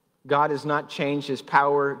 God has not changed. His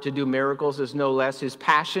power to do miracles is no less. His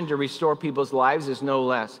passion to restore people's lives is no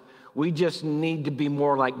less. We just need to be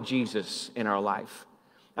more like Jesus in our life.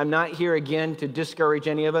 I'm not here again to discourage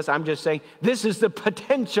any of us. I'm just saying this is the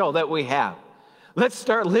potential that we have. Let's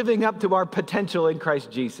start living up to our potential in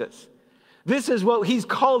Christ Jesus. This is what he's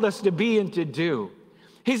called us to be and to do.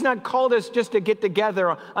 He's not called us just to get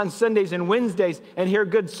together on Sundays and Wednesdays and hear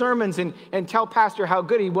good sermons and tell Pastor how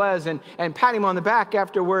good he was and pat him on the back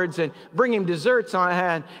afterwards and bring him desserts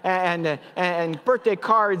and birthday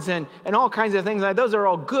cards and all kinds of things. Those are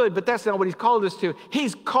all good, but that's not what he's called us to.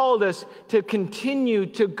 He's called us to continue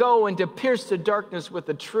to go and to pierce the darkness with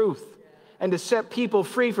the truth and to set people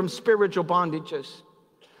free from spiritual bondages.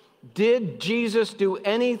 Did Jesus do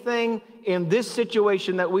anything in this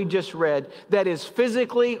situation that we just read that is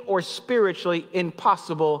physically or spiritually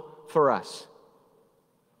impossible for us?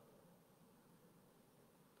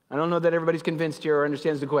 I don't know that everybody's convinced here or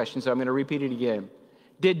understands the question, so I'm going to repeat it again.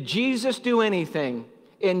 Did Jesus do anything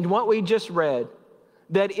in what we just read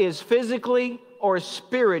that is physically or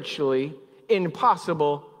spiritually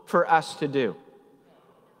impossible for us to do?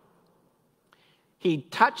 He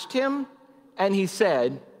touched him and he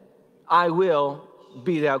said, I will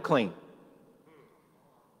be thou clean.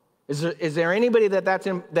 Is there anybody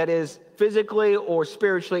that is physically or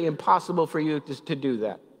spiritually impossible for you to do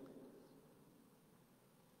that?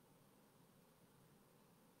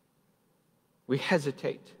 We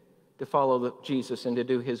hesitate to follow Jesus and to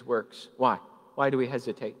do his works. Why? Why do we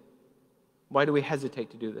hesitate? Why do we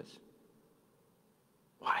hesitate to do this?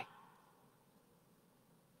 Why?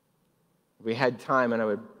 If we had time, and I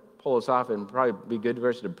would pull us off, and probably be good for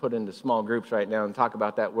us to put into small groups right now and talk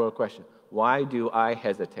about that world question. Why do I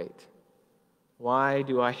hesitate? Why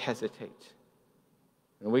do I hesitate?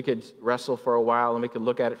 And we could wrestle for a while, and we could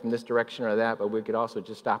look at it from this direction or that, but we could also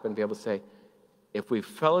just stop and be able to say, if we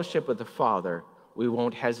fellowship with the Father, we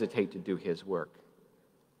won't hesitate to do his work.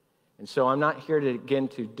 And so I'm not here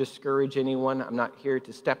to discourage anyone. I'm not here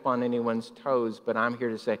to step on anyone's toes, but I'm here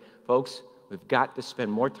to say, folks, we've got to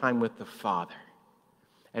spend more time with the Father.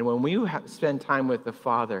 And when we spend time with the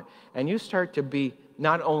Father, and you start to be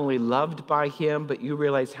not only loved by him, but you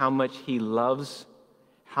realize how much he loves,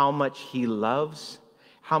 how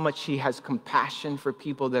much he has compassion for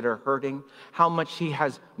people that are hurting, how much he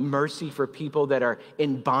has mercy for people that are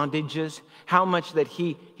in bondages, how much that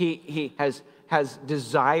he has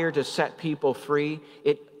desire to set people free.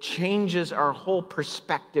 It changes our whole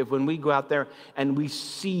perspective when we go out there and we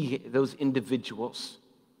see those individuals.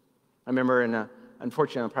 I remember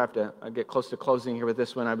unfortunately, I'll probably have to get close to closing here with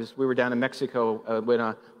this one. We were down in Mexico with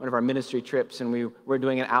one of our ministry trips, and we were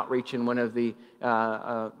doing an outreach in one of the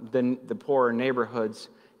poorer neighborhoods.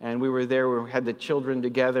 And we were there. We had the children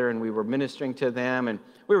together, and we were ministering to them, and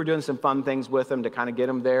we were doing some fun things with them to kind of get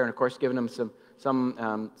them there, and of course, giving them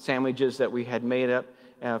some sandwiches that we had made up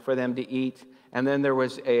for them to eat. And then there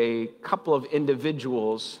was a couple of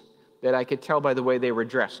individuals that I could tell by the way they were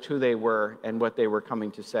dressed, who they were, and what they were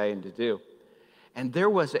coming to say and to do. And there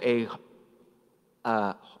was a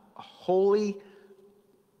holy,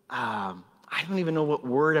 I don't even know what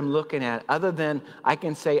word I'm looking at, other than I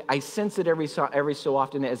can say I sense it every so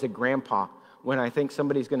often as a grandpa when I think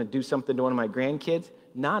somebody's going to do something to one of my grandkids,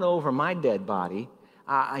 not over my dead body,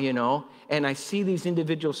 and I see these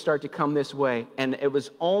individuals start to come this way, and it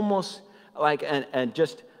was almost like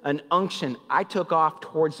just an unction. I took off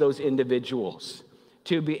towards those individuals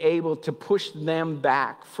to be able to push them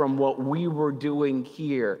back from what we were doing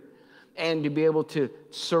here and to be able to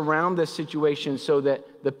surround the situation so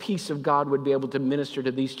that the peace of God would be able to minister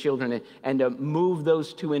to these children and to move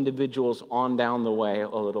those two individuals on down the way a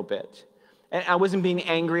little bit. And I wasn't being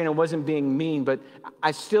angry and I wasn't being mean, but I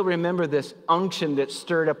still remember this unction that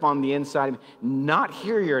stirred up on the inside of me. Not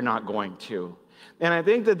here, you're not going to. And I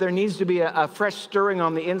think that there needs to be a fresh stirring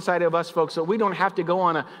on the inside of us, folks, so we don't have to go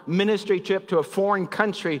on a ministry trip to a foreign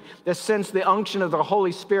country to sense the unction of the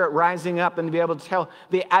Holy Spirit rising up and to be able to tell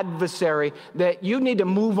the adversary that you need to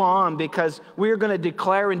move on because we're going to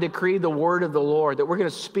declare and decree the word of the Lord, that we're going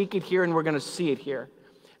to speak it here and we're going to see it here.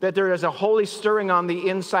 That there is a holy stirring on the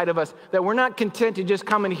inside of us, that we're not content to just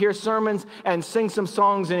come and hear sermons and sing some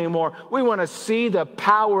songs anymore. We want to see the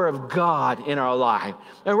power of God in our life.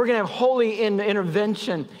 And we're going to have holy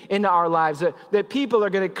intervention into our lives, that people are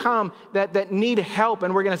going to come that need help,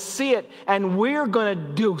 and we're going to see it, and we're going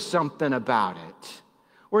to do something about it.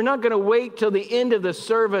 We're not going to wait till the end of the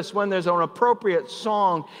service when there's an appropriate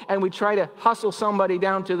song and we try to hustle somebody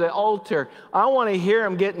down to the altar. I want to hear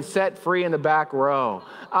them getting set free in the back row.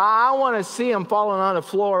 I want to see them falling on the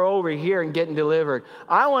floor over here and getting delivered.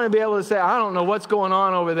 I want to be able to say, I don't know what's going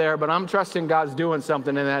on over there, but I'm trusting God's doing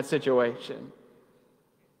something in that situation.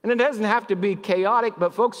 And it doesn't have to be chaotic,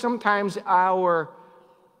 but folks, sometimes our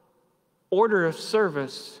order of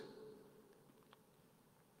service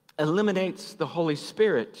eliminates the Holy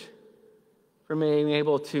Spirit from being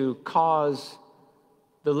able to cause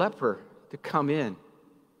the leper to come in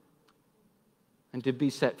and to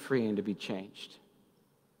be set free and to be changed.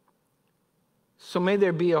 So may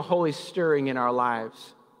there be a holy stirring in our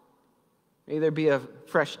lives. May there be a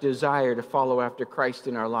fresh desire to follow after Christ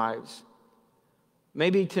in our lives.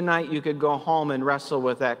 Maybe tonight you could go home and wrestle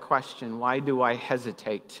with that question: why do I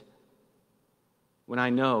hesitate when I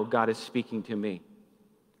know God is speaking to me?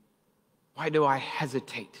 Why do I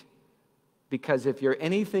hesitate? Because if you're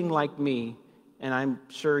anything like me, and I'm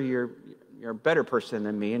sure you're a better person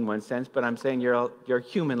than me in one sense, but I'm saying you're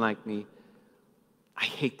human like me, I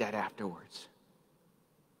hate that afterwards.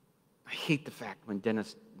 I hate the fact when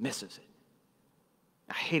Dennis misses it.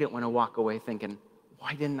 I hate it when I walk away thinking,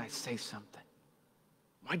 why didn't I say something?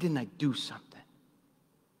 Why didn't I do something?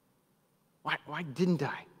 Why didn't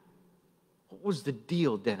I? What was the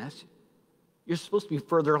deal, Dennis? You're supposed to be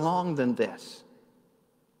further along than this.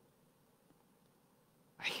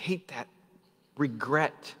 I hate that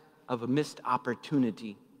regret of a missed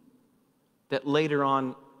opportunity that later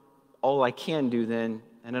on, all I can do then,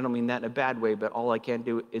 and I don't mean that in a bad way, but all I can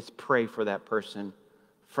do is pray for that person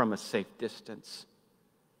from a safe distance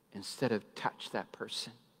instead of touch that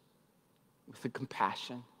person with the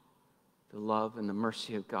compassion, the love, and the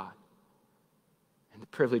mercy of God and the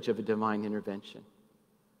privilege of a divine intervention.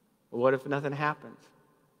 But what if nothing happens?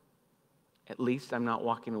 At least I'm not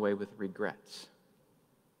walking away with regrets.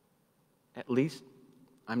 At least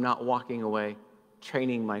I'm not walking away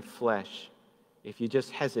training my flesh. If you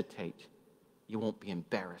just hesitate, you won't be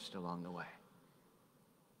embarrassed along the way.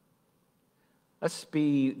 Let's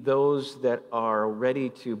be those that are ready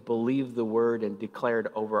to believe the word and declare it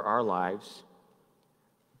over our lives.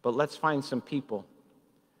 But let's find some people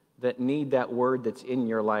that need that word that's in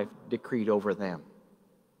your life decreed over them.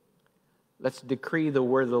 Let's decree the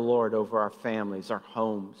word of the Lord over our families, our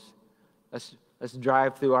homes. Let's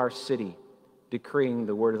drive through our city decreeing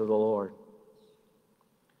the word of the Lord.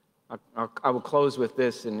 I will close with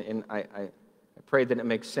this, and I pray that it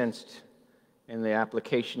makes sense in the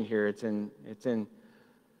application here. It's in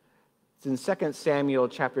 2 Samuel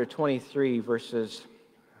chapter 23, verses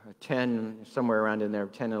 10, somewhere around in there,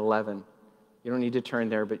 10 and 11. You don't need to turn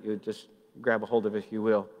there, but you just grab a hold of it if you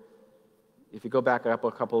will. If you go back up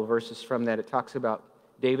a couple of verses from that, it talks about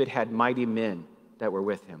David had mighty men that were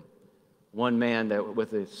with him. One man that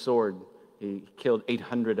with a sword, he killed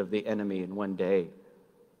 800 of the enemy in one day.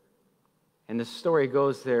 And the story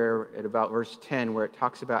goes there at about verse 10, where it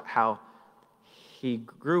talks about how he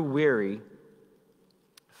grew weary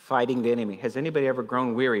fighting the enemy. Has anybody ever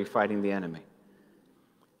grown weary fighting the enemy?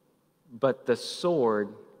 But the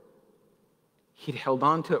sword, he'd held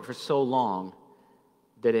on to it for so long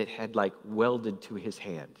that it had like welded to his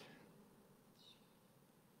hand.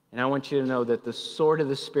 And I want you to know that the sword of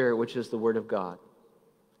the Spirit, which is the Word of God,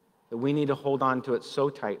 that we need to hold on to it so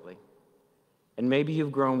tightly. And maybe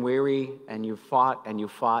you've grown weary and you've fought and you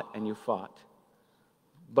fought and you fought.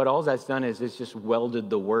 But all that's done is it's just welded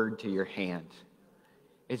the Word to your hand.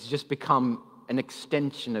 It's just become an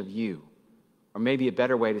extension of you. Or maybe a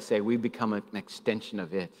better way to say, we've become an extension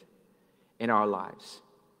of it in our lives.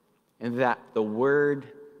 And that the Word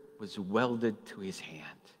was welded to his hand.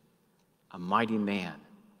 A mighty man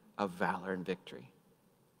of valor and victory.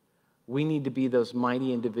 We need to be those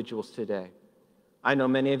mighty individuals today. I know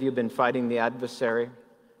many of you have been fighting the adversary,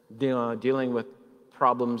 dealing with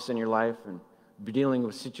problems in your life and dealing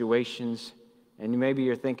with situations, and maybe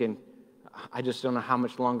you're thinking, I just don't know how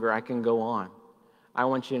much longer I can go on. I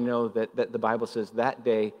want you to know that the Bible says that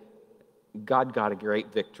day, God got a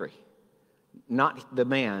great victory. Not the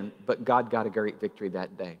man, but God got a great victory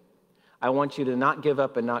that day. I want you to not give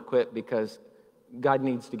up and not quit, because God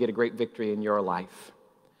needs to get a great victory in your life.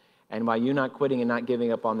 And by you not quitting and not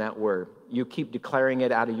giving up on that word, you keep declaring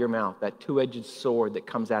it out of your mouth, that two-edged sword that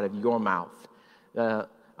comes out of your mouth.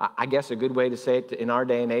 I guess a good way to say it in our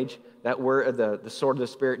day and age, that word, the sword of the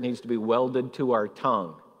Spirit needs to be welded to our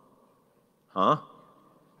tongue.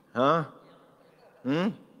 That'd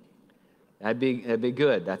be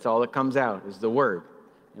good. That's all that comes out is the word.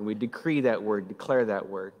 And we decree that word, declare that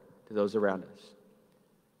word to those around us.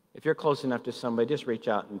 If you're close enough to somebody, just reach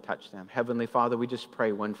out and touch them. Heavenly Father, we just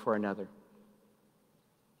pray one for another.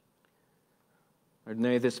 Lord,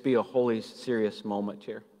 may this be a holy, serious moment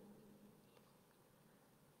here.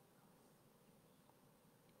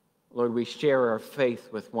 Lord, we share our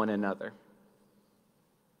faith with one another.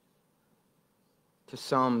 To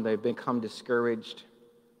some, they've become discouraged.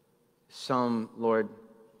 Some, Lord,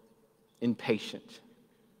 impatient.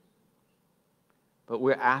 But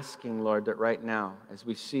we're asking, Lord, that right now, as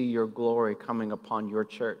we see your glory coming upon your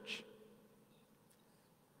church,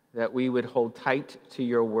 that we would hold tight to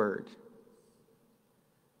your word,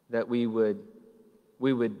 that we would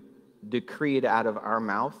decree it out of our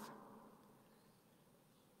mouth,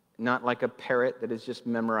 not like a parrot that has just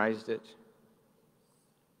memorized it,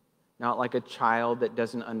 not like a child that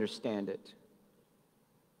doesn't understand it,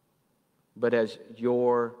 but as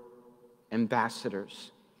your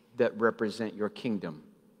ambassadors that represent your kingdom.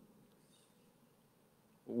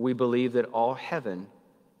 We believe that all heaven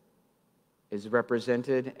is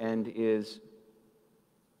represented and is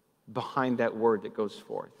behind that word that goes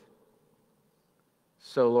forth.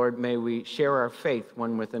 So, Lord, may we share our faith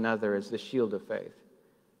one with another as the shield of faith.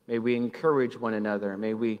 May we encourage one another.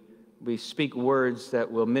 May we speak words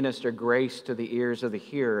that will minister grace to the ears of the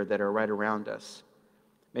hearer that are right around us.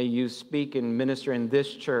 May you speak and minister in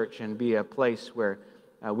this church and be a place where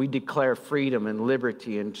we declare freedom and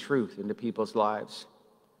liberty and truth into people's lives.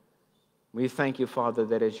 We thank you, Father,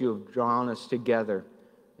 that as you have drawn us together,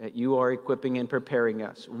 that you are equipping and preparing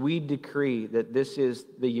us. We decree that this is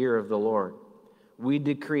the year of the Lord. We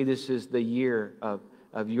decree this is the year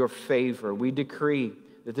of your favor. We decree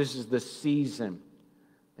that this is the season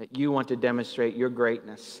that you want to demonstrate your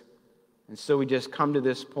greatness. And so we just come to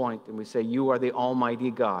this point and we say, you are the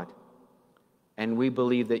Almighty God. And we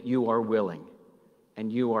believe that you are willing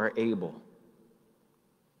and you are able.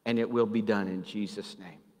 And it will be done in Jesus'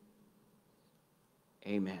 name.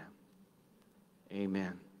 Amen.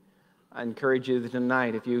 Amen. I encourage you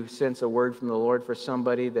tonight, if you sense a word from the Lord for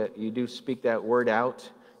somebody, that you do speak that word out.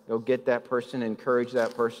 Go get that person, encourage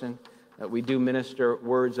that person. That we do minister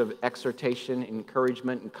words of exhortation,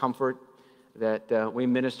 encouragement, and comfort. That we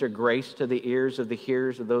minister grace to the ears of the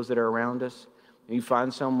hearers of those that are around us. If you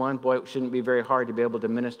find someone, boy, it shouldn't be very hard to be able to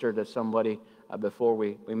minister to somebody before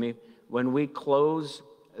we meet. When we close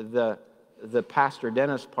the Pastor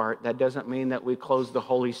Dennis part, that doesn't mean that we close the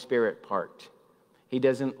Holy Spirit part. He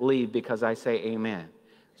doesn't leave because I say amen.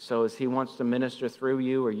 So as he wants to minister through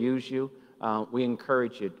you or use you, we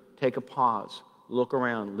encourage you, take a pause, look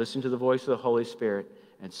around, listen to the voice of the Holy Spirit,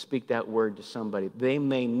 and speak that word to somebody. They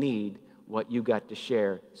may need what you got to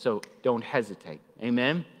share, so don't hesitate.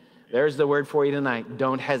 Amen? There's the word for you tonight.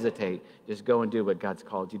 Don't hesitate. Just go and do what God's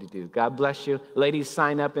called you to do. God bless you. Ladies,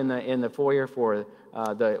 sign up in the foyer for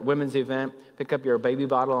the women's event. Pick up your baby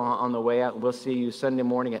bottle on the way out, and we'll see you Sunday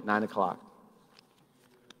morning at 9 o'clock.